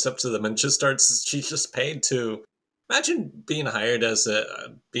woman comes up to them and just starts. She's just paid to. Imagine being hired as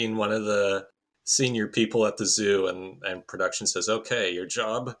being one of the senior people at the zoo, and production says, "Okay, your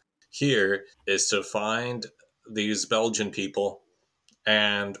job here is to find these Belgian people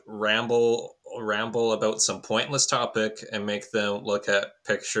and ramble about some pointless topic and make them look at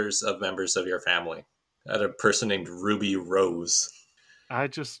pictures of members of your family." At a person named Ruby Rose. I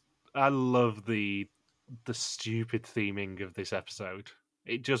love the stupid theming of this episode.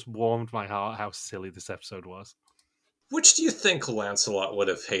 It just warmed my heart how silly this episode was. Which do you think Lancelot would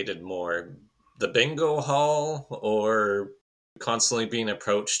have hated more? The bingo hall or constantly being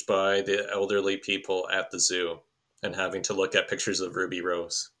approached by the elderly people at the zoo and having to look at pictures of Ruby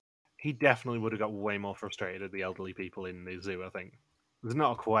Rose? He definitely would have got way more frustrated at the elderly people in the zoo, I think. There's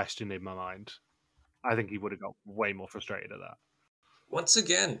not a question in my mind. I think he would have got way more frustrated at that. Once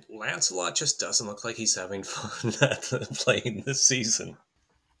again, Lancelot just doesn't look like he's having fun at playing this season.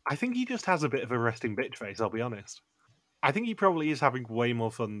 I think he just has a bit of a resting bitch face, I'll be honest. I think he probably is having way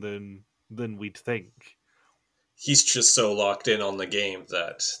more fun than we'd think. He's just so locked in on the game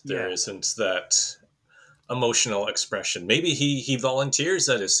that there Yeah. isn't that emotional expression. Maybe he volunteers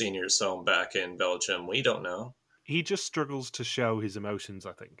at his senior's home back in Belgium. We don't know. He just struggles to show his emotions,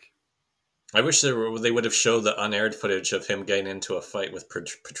 I think. I wish they would have showed the unaired footage of him getting into a fight with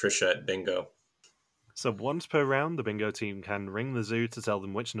Patricia at bingo. So once per round, the bingo team can ring the zoo to tell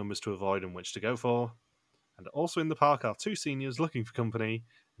them which numbers to avoid and which to go for. And also in the park are two seniors looking for company,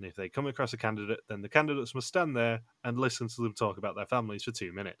 and if they come across a candidate, then the candidates must stand there and listen to them talk about their families for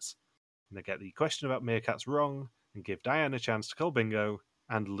 2 minutes. And they get the question about meerkats wrong, and give Diane a chance to call bingo,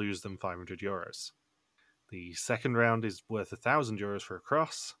 and lose them €500. The second round is worth €1,000 for a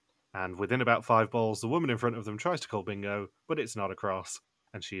cross, and within about 5 balls, the woman in front of them tries to call bingo, but it's not a cross,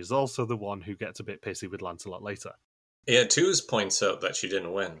 and she is also the one who gets a bit pissy with Lancelot later. Yeah, Twos points out that she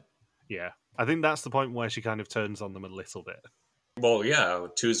didn't win. Yeah, I think that's the point where she kind of turns on them a little bit. Well, yeah,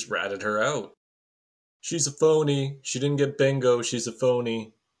 Twos ratted her out. She's a phony. She didn't get bingo. She's a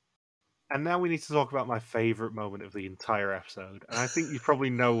phony. And now we need to talk about my favourite moment of the entire episode, and I think you probably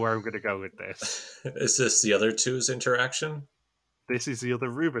know where I'm going to go with this. Is this the other Twos interaction? This is the other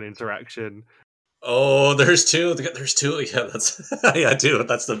Ruben interaction. Oh, there's two. There's two. Yeah, that's yeah, dude.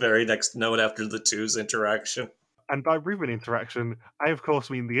 That's the very next note after the Twos interaction. And by Ruben interaction, I of course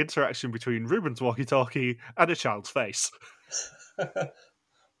mean the interaction between Ruben's walkie-talkie and a child's face.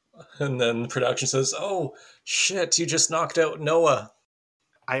 And then production says, "Oh shit, you just knocked out Noah."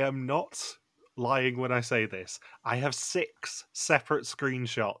 I am not lying when I say this. I have 6 separate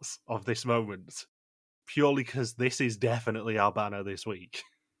screenshots of this moment, purely because this is definitely our banner this week.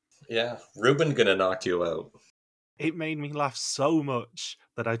 Yeah, Ruben gonna knock you out. It made me laugh so much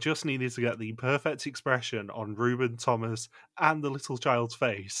that I just needed to get the perfect expression on Ruben, Thomas, and the little child's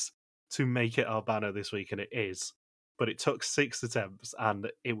face to make it our banner this week, and it is. But it took 6 attempts,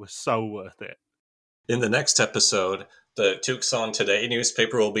 and it was so worth it. In the next episode, the Tucson Today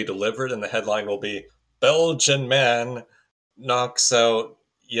newspaper will be delivered, and the headline will be Belgian man knocks out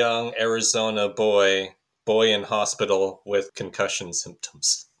young Arizona boy in hospital with concussion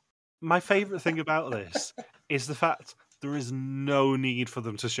symptoms. My favourite thing about this is the fact there is no need for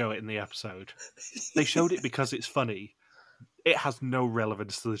them to show it in the episode. They showed it because it's funny. It has no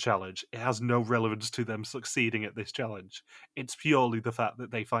relevance to the challenge. It has no relevance to them succeeding at this challenge. It's purely the fact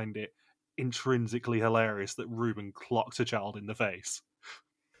that they find it intrinsically hilarious that Ruben clocked a child in the face.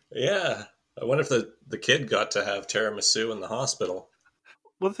 Yeah. I wonder if the kid got to have tiramisu in the hospital.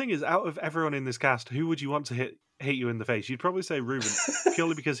 Well, the thing is, out of everyone in this cast, who would you want to hit you in the face? You'd probably say Ruben,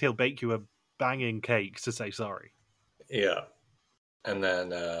 purely because he'll bake you a banging cake to say sorry. Yeah. And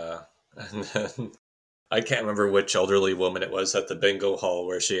then and then I can't remember which elderly woman it was at the bingo hall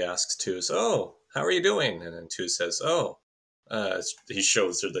where she asks Tuz, "Oh, how are you doing?" And then Tuz says, "Oh," he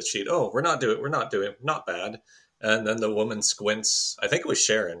shows her the sheet. "Oh, not bad." And then the woman squints. I think it was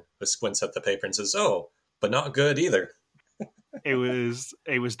Sharon who squints at the paper and says, "Oh, but not good either." It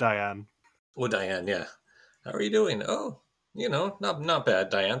was Diane. Oh, Diane, yeah. How are you doing? Oh, not bad,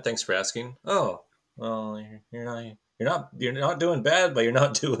 Diane. Thanks for asking. Oh, well, you're not doing bad, but you're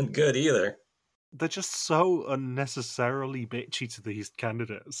not doing good either. They're just so unnecessarily bitchy to these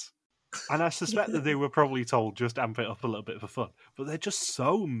candidates. And I suspect that they were probably told just amp it up a little bit for fun. But they're just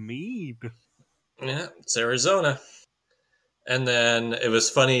so mean. Yeah, it's Arizona. And then it was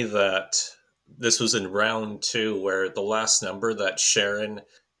funny that this was in round 2, where the last number that Sharon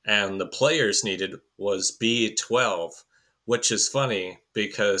and the players needed was B12, which is funny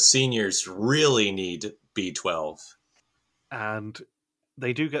because seniors really need B12. And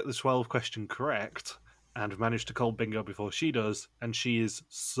they do get the 12 question correct and manage to call bingo before she does. And she is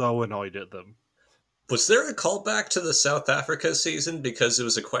so annoyed at them. Was there a callback to the South Africa season? Because it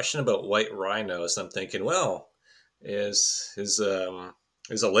was a question about white rhinos. I'm thinking, well, is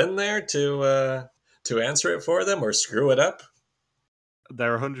Lynn there to answer it for them or screw it up?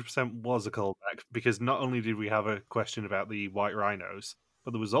 There 100% was a callback because not only did we have a question about the white rhinos,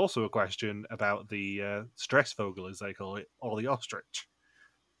 but there was also a question about the stressvogel, as they call it, or the ostrich.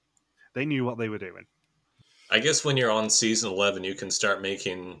 They knew what they were doing. I guess when you're on season 11, you can start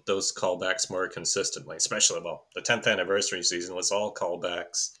making those callbacks more consistently, especially, well, the 10th anniversary season was all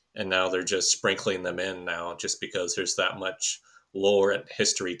callbacks, and now they're just sprinkling them in now just because there's that much lore and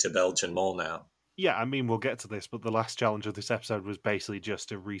history to Belgian Mole now. Yeah, I mean, we'll get to this, but the last challenge of this episode was basically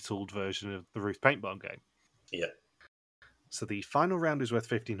just a retooled version of the Ruth Paintball game. Yeah. So the final round is worth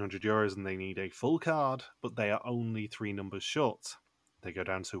 €1,500 and they need a full card, but they are only 3 numbers short. They go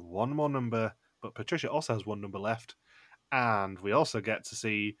down to one more number, but Patricia also has 1 number left. And we also get to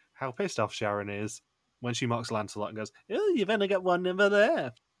see how pissed off Sharon is when she mocks Lancelot and goes, "Oh, you've only got 1 number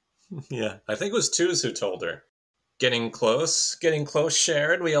left." Yeah. I think it was Tuz who told her. Getting close,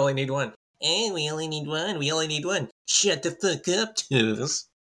 Sharon. We only need one. We only need one. We only need one. Shut the fuck up, Tuz.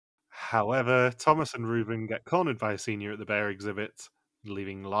 However, Thomas and Reuben get cornered by a senior at the bear exhibit,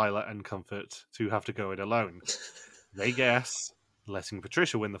 leaving Lila and Comfort to have to go it alone. They guess, letting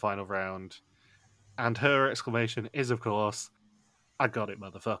Patricia win the final round, and her exclamation is, of course, "I got it,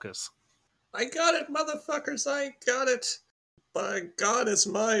 motherfuckers." I got it, motherfuckers. I got it. By God is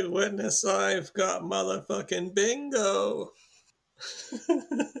my witness, I've got motherfucking bingo.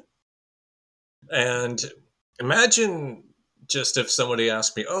 And imagine just if somebody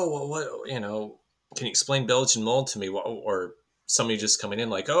asked me, "Oh, well, can you explain Belgian mold to me?" Or somebody just coming in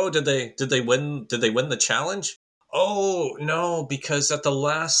like, "Oh, did they win the challenge?" Oh no, because at the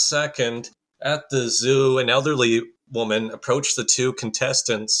last second at the zoo, an elderly woman approached the 2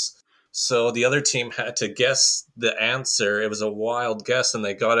 contestants. So the other team had to guess the answer. It was a wild guess and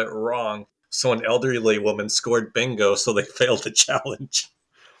they got it wrong. So an elderly woman scored bingo, so they failed the challenge.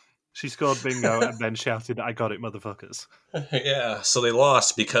 She scored bingo and then shouted, "I got it, motherfuckers." Yeah, so they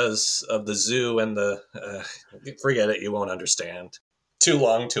lost because of the zoo and the. Forget it, you won't understand. Too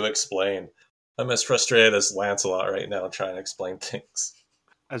long to explain. I'm as frustrated as Lancelot right now trying to explain things.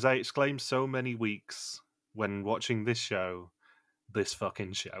 As I exclaimed so many weeks when watching this show, this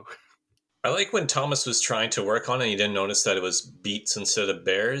fucking show. I like when Thomas was trying to work on it, he didn't notice that it was beets instead of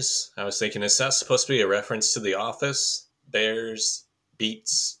bears. I was thinking, is that supposed to be a reference to The Office? Bears,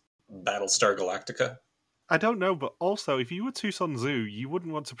 beets, Battlestar Galactica? I don't know, but also, if you were Tucson Zoo, you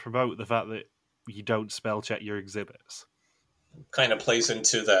wouldn't want to promote the fact that you don't spell check your exhibits. Kind of plays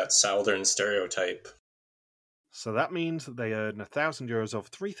into that southern stereotype. So that means that they earn €1,000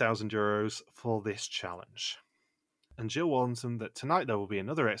 of €3,000 for this challenge. And Jill warns them that tonight there will be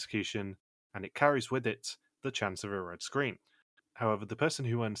another execution, and it carries with it the chance of a red screen. However, the person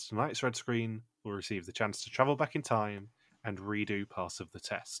who earns tonight's red screen will receive the chance to travel back in time and redo parts of the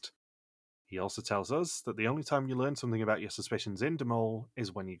test. He also tells us that the only time you learn something about your suspicions in Demol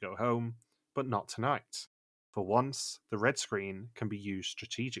is when you go home, but not tonight. For once, the red screen can be used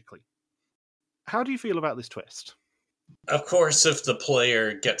strategically. How do you feel about this twist? Of course, if the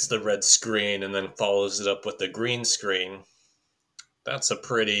player gets the red screen and then follows it up with the green screen, that's a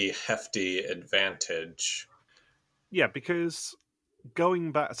pretty hefty advantage. Yeah, because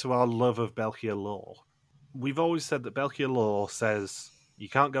going back to our love of Belkier lore, we've always said that Belkier lore says you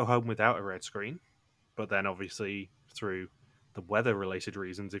can't go home without a red screen, but then obviously through the weather-related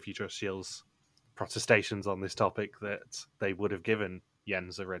reasons, if you trust Shield's protestations on this topic, that they would have given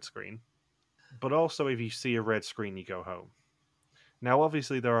Jens a red screen. But also, if you see a red screen, you go home. Now,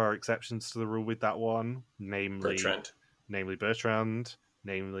 obviously, there are exceptions to the rule with that one, namely Bertrand. Bertrand,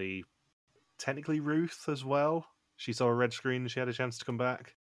 namely technically Ruth as well. She saw a red screen and she had a chance to come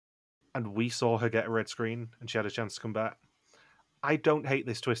back. And we saw her get a red screen and she had a chance to come back. I don't hate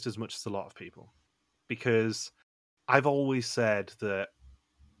this twist as much as a lot of people, because I've always said that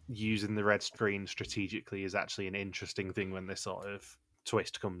using the red screen strategically is actually an interesting thing when this sort of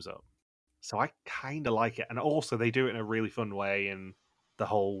twist comes up. So I kind of like it. And also, they do it in a really fun way, and the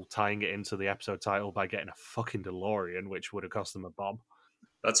whole tying it into the episode title by getting a fucking DeLorean, which would have cost them a bomb.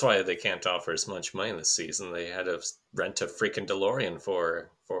 That's why they can't offer as much money this season. They had to rent a freaking DeLorean for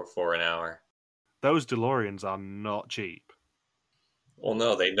an hour. Those DeLoreans are not cheap. Well,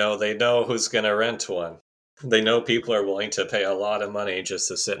 no, they know who's going to rent one. They know people are willing to pay a lot of money just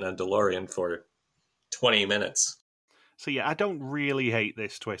to sit in a DeLorean for 20 minutes. So yeah, I don't really hate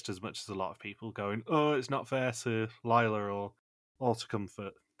this twist as much as a lot of people going, oh, it's not fair to Lila or to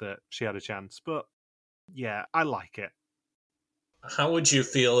Comfort that she had a chance. But yeah, I like it. How would you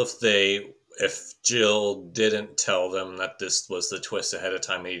feel if Jill didn't tell them that this was the twist ahead of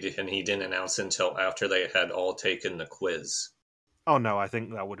time and he didn't announce it until after they had all taken the quiz? Oh no, I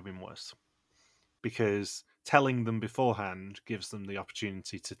think that would have been worse. Because telling them beforehand gives them the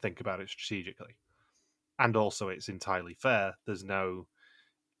opportunity to think about it strategically. And also, it's entirely fair. There's no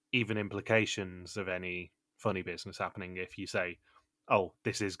even implications of any funny business happening if you say, oh,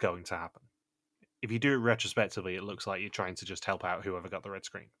 this is going to happen. If you do it retrospectively, it looks like you're trying to just help out whoever got the red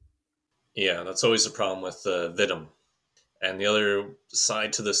screen. Yeah, that's always the problem with Vidum. And the other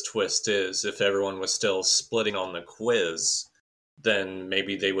side to this twist is if everyone was still splitting on the quiz, then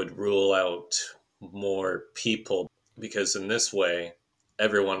maybe they would rule out more people because in this way,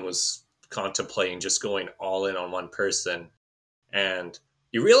 everyone was contemplating just going all in on one person. And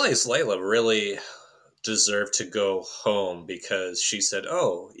you realize Layla really deserved to go home because she said,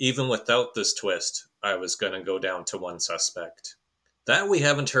 oh, even without this twist, I was going to go down to one suspect. That we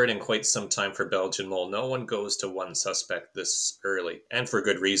haven't heard in quite some time for Belgian Mole. No one goes to one suspect this early, and for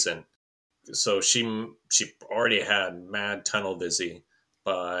good reason. So she already had mad tunnel busy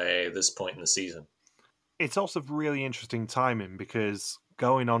by this point in the season. It's also really interesting timing because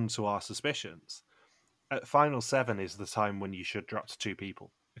going on to our suspicions, at Final 7 is the time when you should drop to 2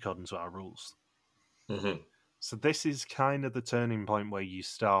 people, according to our rules. Mm-hmm. So this is kind of the turning point where you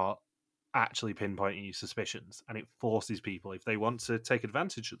start actually pinpointing your suspicions, and it forces people, if they want to take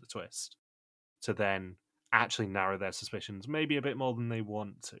advantage of the twist, to then actually narrow their suspicions, maybe a bit more than they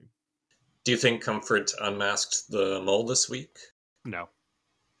want to. Do you think Comfort unmasked the mole this week? No.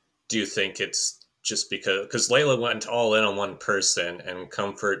 Do you think it's just because Layla went all in on one person and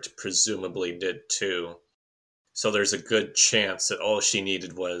Comfort presumably did too? So there's a good chance that all she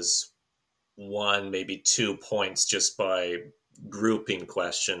needed was 1, maybe 2 points just by grouping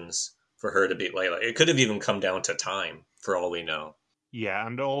questions for her to beat Layla. It could have even come down to time, for all we know. Yeah,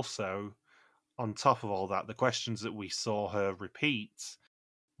 and also, on top of all that, the questions that we saw her repeat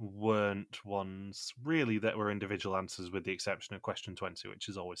weren't ones really that were individual answers, with the exception of question 20, which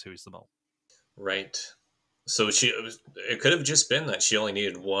is always who is the mole. Right. So it could have just been that she only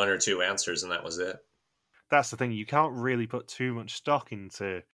needed 1 or 2 answers and that was it. That's the thing, you can't really put too much stock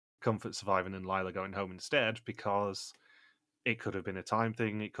into Comfort surviving and Lila going home instead, because it could have been a time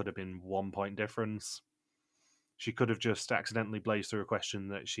thing, it could have been 1 point difference. She could have just accidentally blazed through a question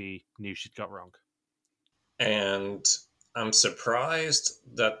that she knew she'd got wrong. And I'm surprised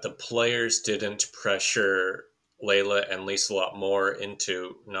that the players didn't pressure Layla and Lisa a lot more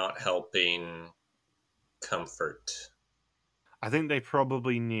into not helping Comfort. I think they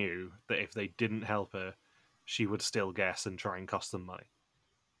probably knew that if they didn't help her, she would still guess and try and cost them money.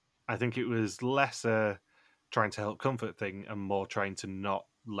 I think it was less a trying to help Comfort thing and more trying to not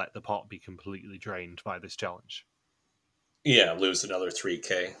let the pot be completely drained by this challenge. Yeah, lose another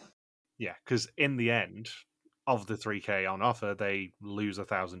 3K. Yeah, because in the end, of the 3K on offer, they lose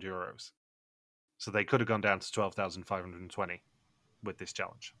 €1,000. So they could have gone down to 12,520 with this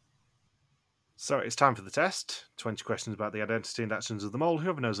challenge. So it's time for the test. 20 questions about the identity and actions of the mole.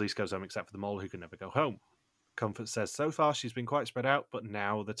 Whoever knows least goes home except for the mole who can never go home. Comfort says so far she's been quite spread out, but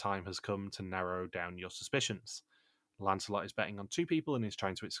now the time has come to narrow down your suspicions. Lancelot is betting on two people and is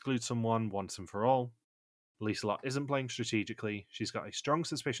trying to exclude someone once and for all. Liselot isn't playing strategically. She's got a strong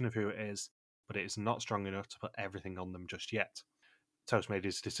suspicion of who it is, but it is not strong enough to put everything on them just yet. Toast made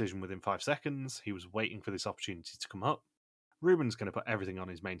his decision within 5 seconds. He was waiting for this opportunity to come up. Ruben's going to put everything on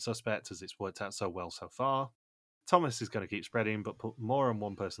his main suspect as it's worked out so well so far. Thomas is going to keep spreading, but put more on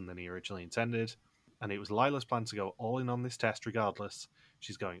one person than he originally intended. And it was Lila's plan to go all in on this test regardless.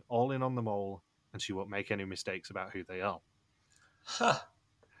 She's going all in on the mole, and she won't make any mistakes about who they are. Huh.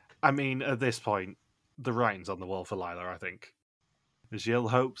 I mean, at this point, the writing's on the wall for Lila, I think. Gilles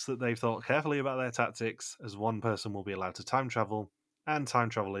hopes that they've thought carefully about their tactics, as one person will be allowed to time travel, and time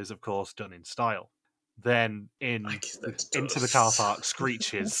travel is, of course, done in style. Then, into the car park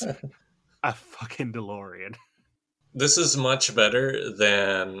screeches a fucking DeLorean. This is much better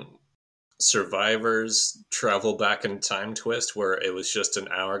than Survivor's Travel Back in Time twist, where it was just an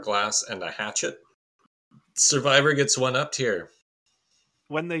hourglass and a hatchet. Survivor gets one up here.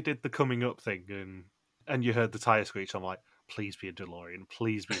 When they did the coming up thing and you heard the tire screech, I'm like, please be a DeLorean,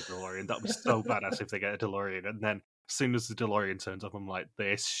 please be a DeLorean. That would be so badass if they get a DeLorean. And then as soon as the DeLorean turns up, I'm like,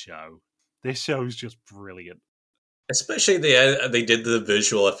 this show is just brilliant. Especially they did the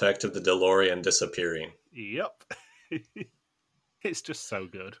visual effect of the DeLorean disappearing. Yep. It's just so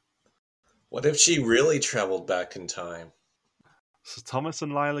good. What if she really traveled back in time? So Thomas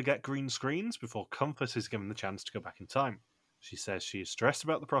and Lila get green screens before Comfort is given the chance to go back in time. She says she is stressed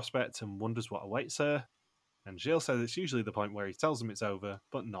about the prospect and wonders what awaits her. And Gilles says it's usually the point where he tells them it's over,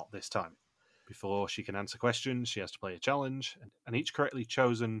 but not this time. Before she can answer questions, she has to play a challenge, and each correctly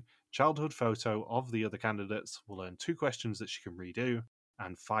chosen childhood photo of the other candidates will earn 2 questions that she can redo,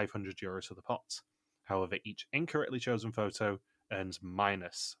 and €500 for the pot. However, each incorrectly chosen photo earns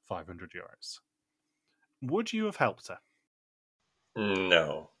minus €500. Would you have helped her?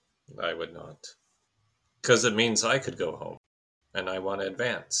 No, I would not. Because it means I could go home, and I want to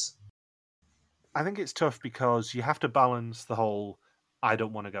advance. I think it's tough because you have to balance the whole I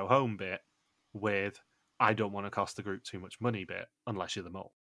don't want to go home bit with I don't want to cost the group too much money bit, unless you're the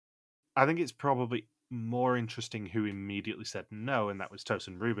mole. I think it's probably more interesting who immediately said no, and that was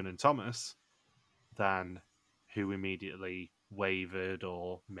Tosin, Ruben, and Thomas, than who immediately wavered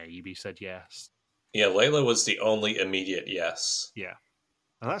or maybe said yes. Yeah, Layla was the only immediate yes. Yeah.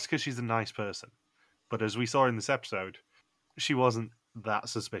 And that's because she's a nice person. But as we saw in this episode, she wasn't that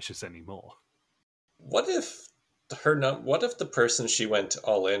suspicious anymore. What if the person she went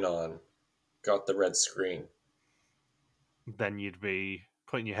all in on got the red screen? Then you'd be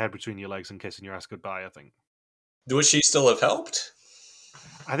putting your head between your legs and kissing your ass goodbye, I think. Would she still have helped?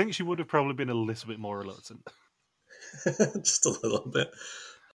 I think she would have probably been a little bit more reluctant. Just a little bit.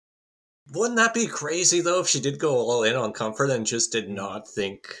 Wouldn't that be crazy, though, if she did go all in on Comfort and just did not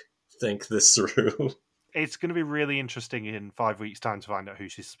think this through? It's going to be really interesting in 5 weeks' time to find out who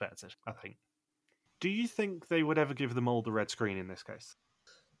she suspected, I think. Do you think they would ever give them all the red screen in this case?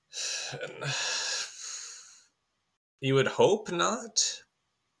 You would hope not.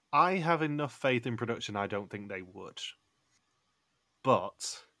 I have enough faith in production, I don't think they would.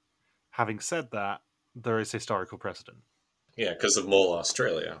 But, having said that, there is historical precedent. Yeah, because of Mole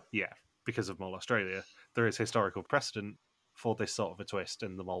Australia. Yeah, because of Mole Australia. There is historical precedent for this sort of a twist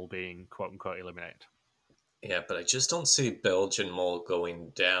and the mole being quote-unquote eliminated. Yeah, but I just don't see Belgian Mole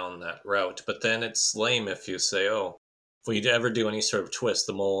going down that route. But then it's lame if you say, oh, if we ever do any sort of twist,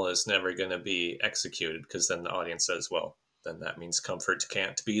 the mole is never going to be executed, because then the audience says, well, then that means Comfort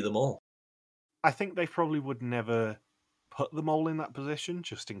can't be the mole. I think they probably would never put the mole in that position,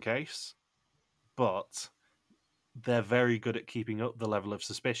 just in case. But they're very good at keeping up the level of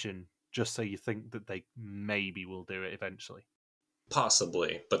suspicion, just so you think that they maybe will do it eventually.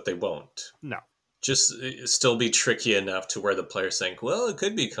 Possibly, but they won't. No. just still be tricky enough to where the players think, well, it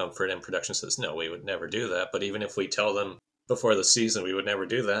could be Comfort, and production says, no, we would never do that. But even if we tell them before the season we would never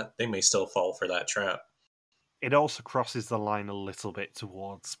do that, they may still fall for that trap. It also crosses the line a little bit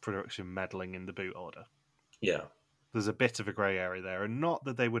towards production meddling in the boot order. Yeah. There's a bit of a grey area there, and not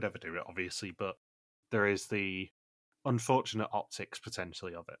that they would ever do it, obviously, but there is the unfortunate optics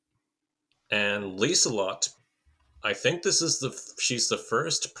potentially of it. And Lisa Lot, I think she's the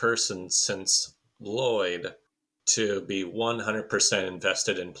first person since Lloyd to be 100%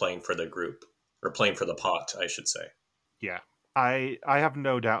 invested in playing for the group, or playing for the pot, I should say. Yeah, I have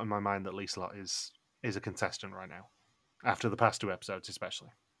no doubt in my mind that Lisa Lot is a contestant right now, after the past 2 episodes especially.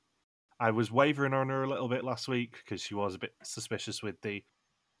 I was wavering on her a little bit last week because she was a bit suspicious with the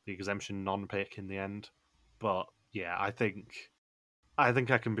exemption non-pick in the end, but yeah, I think I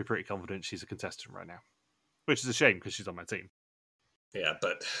can be pretty confident she's a contestant right now, which is a shame because she's on my team. Yeah,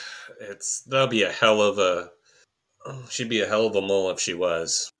 but she'd be a hell of a mole if she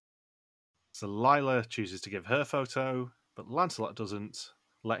was. So Lila chooses to give her photo, but Lancelot doesn't.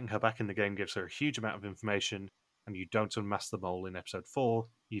 Letting her back in the game gives her a huge amount of information, and you don't unmask the mole in episode 4,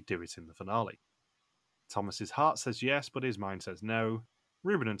 you do it in the finale. Thomas's heart says yes, but his mind says no.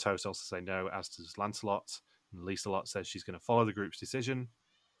 Ruben and Toast also say no, as does Lancelot, and Lisa Lot says she's going to follow the group's decision.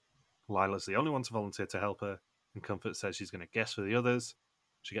 Lila's the only one to volunteer to help her, and Comfort says she's going to guess for the others.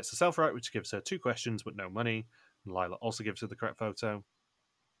 She gets herself right, which gives her 2 questions but no money, and Lila also gives her the correct photo.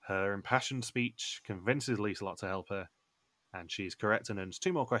 Her impassioned speech convinces Lisa Lot to help her, and she's correct and earns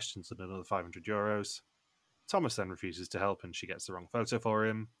 2 more questions and another €500. Thomas then refuses to help and she gets the wrong photo for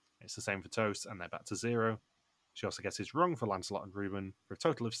him. It's the same for Toast, and they're back to 0. She also gets it wrong for Lancelot and Ruben for a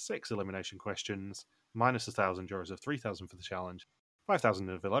total of 6 elimination questions, minus €1,000 of 3,000 for the challenge, 5,000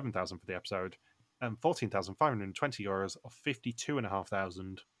 of 11,000 for the episode, and €14,520 of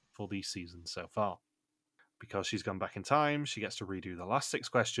 52,500 for the season so far. Because she's gone back in time, she gets to redo the last 6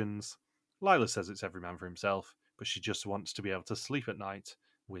 questions. Lila says it's every man for himself, but she just wants to be able to sleep at night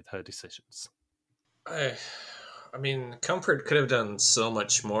with her decisions. I mean, Comfort could have done so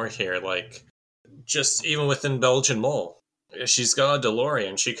much more here, like, just even within Belgian Mole. She's got a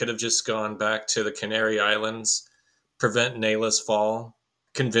DeLorean. She could have just gone back to the Canary Islands, prevent Nayla's fall,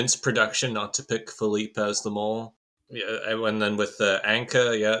 convince production not to pick Philippe as the mole. Yeah, and then with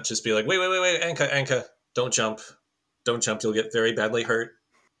Anka, yeah, just be like, wait, Anka, don't jump. Don't jump, you'll get very badly hurt.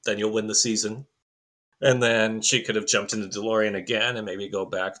 Then you'll win the season. And then she could have jumped into DeLorean again and maybe go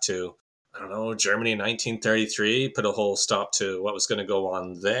back to, I don't know, Germany in 1933, put a whole stop to what was going to go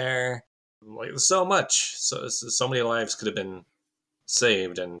on there. Like, so much. So many lives could have been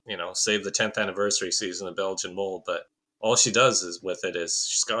saved, and, save the 10th anniversary season of Belgian Mole. But all she does is with it is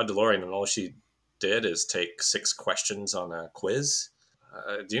she's got a DeLorean, and all she did is take 6 questions on a quiz.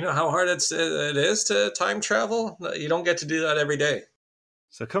 Do you know how hard it is to time travel? You don't get to do that every day.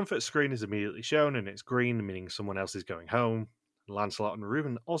 So Comfort's screen is immediately shown, and it's green, meaning someone else is going home. Lancelot and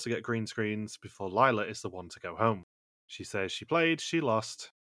Ruben also get green screens before Lila is the one to go home. She says she played, she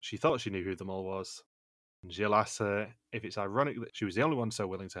lost, she thought she knew who the mole was. And Jill asks her if it's ironic that she was the only one so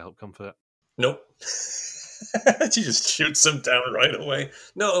willing to help Comfort. Nope. She just shoots him down right away.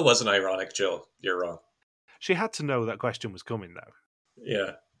 No, it wasn't ironic, Jill. You're wrong. She had to know that question was coming, though.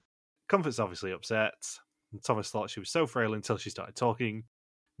 Yeah. Comfort's obviously upset, and Thomas thought she was so frail until she started talking,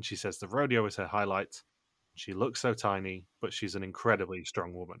 and she says the rodeo is her highlight. She looks so tiny, but she's an incredibly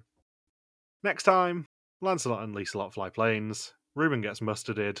strong woman. Next time, Lancelot and Lisa Lot fly planes, Ruben gets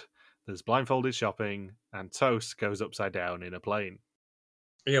mustarded, there's blindfolded shopping, and Toast goes upside down in a plane.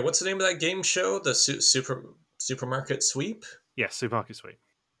 Yeah, what's the name of that game show? The Supermarket Sweep? Yes, Supermarket Sweep.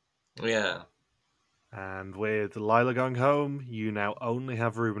 Yeah. And with Lila going home, you now only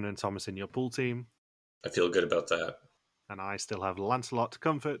have Ruben and Thomas in your pool team. I feel good about that. And I still have Lancelot,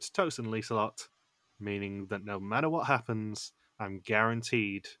 Comfort, Toast, and Lisa Lot, meaning that no matter what happens, I'm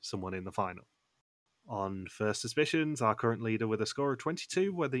guaranteed someone in the final. On First Suspicions, our current leader with a score of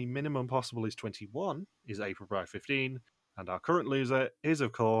 22, where the minimum possible is 21, is April Bride 15, and our current loser is,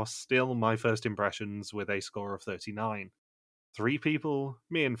 of course, still my First Impressions with a score of 39. 3 people,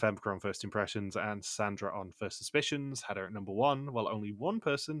 me and Femke on First Impressions and Sandra on First Suspicions, had her at number 1, while only one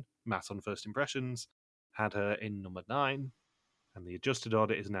person, Matt on First Impressions, had her in number 9. And the adjusted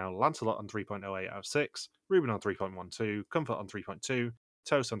order is now Lancelot on 3.08 out of 6, Ruben on 3.12, Comfort on 3.2,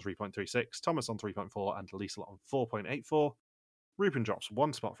 Toast on 3.36, Thomas on 3.4, and Lisa on 4.84. Ruben drops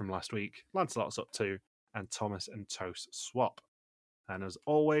 1 spot from last week, Lancelot's up 2, and Thomas and Toast swap. And as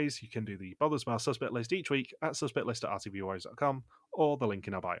always, you can do the Bothers Bar Suspect List each week at suspectlist@rtvwarriors.com or the link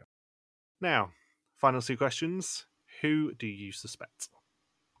in our bio. Now, final 2 questions. Who do you suspect?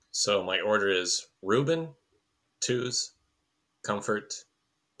 So my order is Reuben, Twos, Comfort,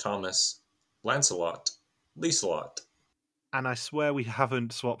 Thomas, Lancelot, Lieselot. And I swear we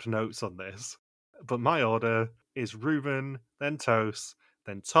haven't swapped notes on this, but my order is Reuben, then Toast,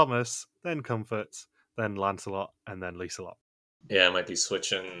 then Thomas, then Comfort, then Lancelot, and then Lieselot. Yeah, I might be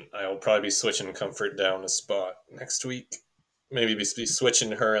switching. I'll probably be switching Comfort down a spot next week. Maybe be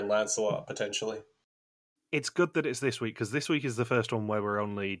switching her and Lancelot potentially. It's good that it's this week, because this week is the first one where we're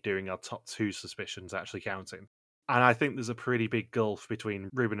only doing our top 2 suspicions actually counting. And I think there's a pretty big gulf between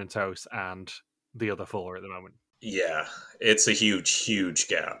Reuben and Toast and the other 4 at the moment. Yeah, it's a huge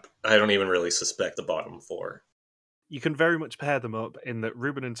gap. I don't even really suspect the bottom 4. You can very much pair them up in that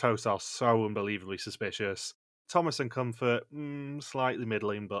Reuben and Toast are so unbelievably suspicious. Thomas and Comfort, slightly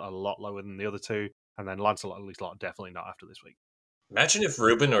middling, but a lot lower than the other 2. And then Lancelot and Lieselot, definitely not after this week. Imagine if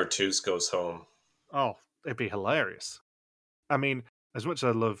Reuben or Twos goes home. Oh, it'd be hilarious. I mean, as much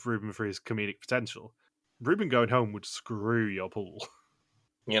as I love Reuben for his comedic potential, Reuben going home would screw your pool.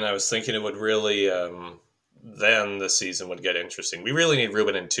 I was thinking it would really, then the season would get interesting. We really need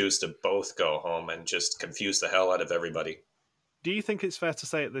Reuben and Twos to both go home and just confuse the hell out of everybody. Do you think it's fair to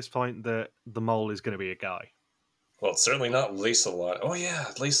say at this point that the mole is going to be a guy? Well, it's certainly not Lieselot. Oh yeah,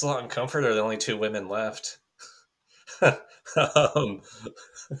 Lieselot and Comfort are the only 2 women left. um,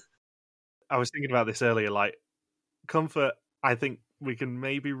 I was thinking about this earlier, like, Comfort, I think we can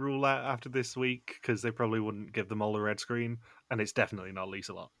maybe rule out after this week, because they probably wouldn't give them all a red screen, and it's definitely not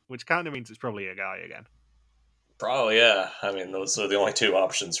Lieselot, which kind of means it's probably a guy again. Probably, yeah. I mean, those are the only 2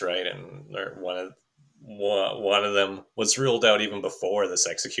 options, right? And one of them was ruled out even before this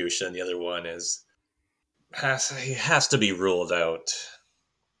execution. The other one has to be ruled out.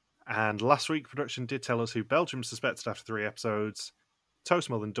 And last week, production did tell us who Belgium suspected after 3 episodes.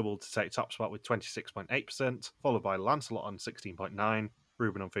 Toast more than doubled to take top spot with 26.8%, followed by Lancelot on 16.9%,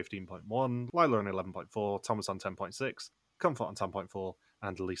 Reuben on 15.1%, Lila on 11.4%, Thomas on 10.6%, Comfort on 10.4%,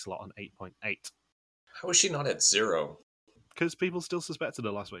 and Lieselot on 8.8%. How is she not at 0? Because people still suspected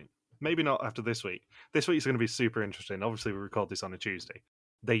her last week. Maybe not after this week. This week's going to be super interesting. Obviously, we record this on a Tuesday.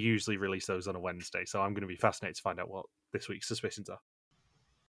 They usually release those on a Wednesday, so I'm going to be fascinated to find out what this week's suspicions are.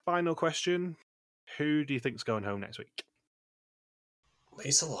 Final question. Who do you think's going home next week?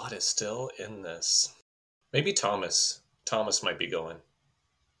 Lieselot is still in this. Maybe Thomas. Thomas might be going.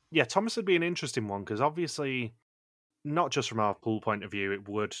 Yeah, Thomas would be an interesting one, because obviously, not just from our pool point of view, it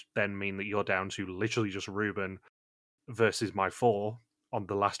would then mean that you're down to literally just Reuben versus my 4 on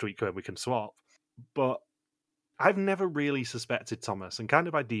the last week where we can swap. But I've never really suspected Thomas, and kind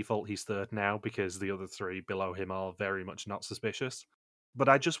of by default he's 3rd now because the other 3 below him are very much not suspicious. But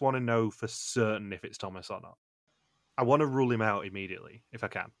I just want to know for certain if it's Thomas or not. I want to rule him out immediately, if I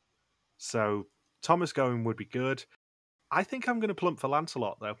can. So, Thomas going would be good. I think I'm going to plump for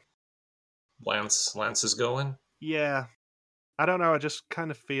Lancelot, though. Lance is going? Yeah. I don't know, I just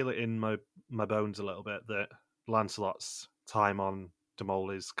kind of feel it in my bones a little bit that Lancelot's time on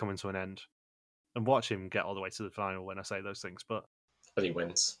Demol is coming to an end. And watch him get all the way to the final when I say those things, but he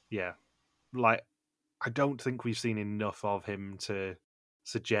wins. Yeah. Like, I don't think we've seen enough of him to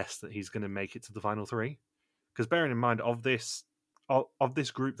suggest that he's going to make it to the final 3. Because bearing in mind, of this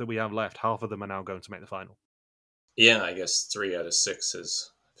group that we have left, half of them are now going to make the final. Yeah, I guess 3 out of 6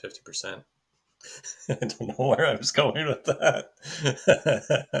 is 50%. I don't know where I was going with that.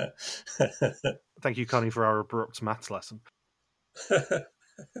 Thank you, Connie, for our abrupt maths lesson.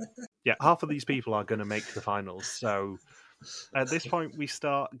 Yeah, half of these people are going to make the finals. So at this point, we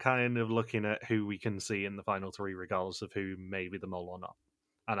start kind of looking at who we can see in the final 3, regardless of who may be the mole or not.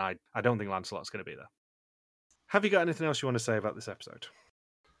 And I don't think Lancelot's going to be there. Have you got anything else you want to say about this episode?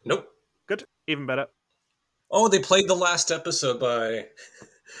 Nope. Good. Even better. Oh, they played the last episode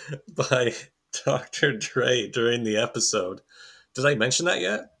by Dr. Dre during the episode. Did I mention that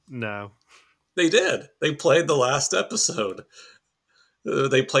yet? No. They did. They played the last episode.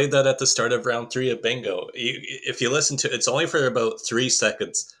 They played that at the start of round 3 of Bingo. If you listen to it, it's only for about 3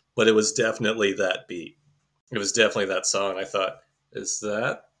 seconds, but it was definitely that beat. It was definitely that song. I thought, is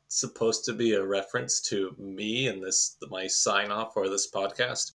that supposed to be a reference to me and my sign off for this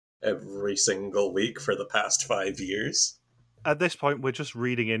podcast every single week for the past 5 years? At this point, we're just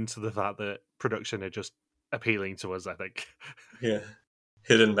reading into the fact that production are just appealing to us, I think. Yeah.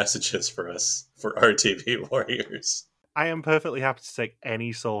 Hidden messages for us, for RTV warriors. I am perfectly happy to take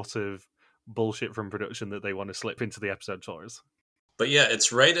any sort of bullshit from production that they want to slip into the episode for us. But yeah,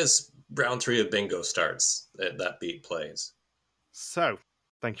 it's right as round 3 of Bingo starts that beat plays. So,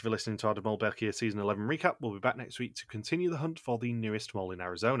 thank you for listening to our Demol Bekia Season 11 recap. We'll be back next week to continue the hunt for the newest mole in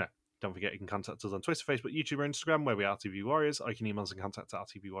Arizona. Don't forget you can contact us on Twitter, Facebook, YouTube, or Instagram, where we are RTV Warriors, or you can email us and contact at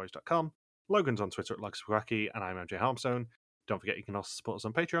rtvwarriors.com. Logan's on Twitter at LuxWacky, and I'm MJ Harmstone. Don't forget you can also support us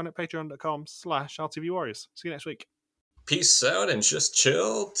on Patreon at patreon.com/RTVWarriors. See you next week. Peace out and just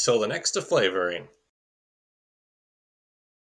chill till the next flavoring.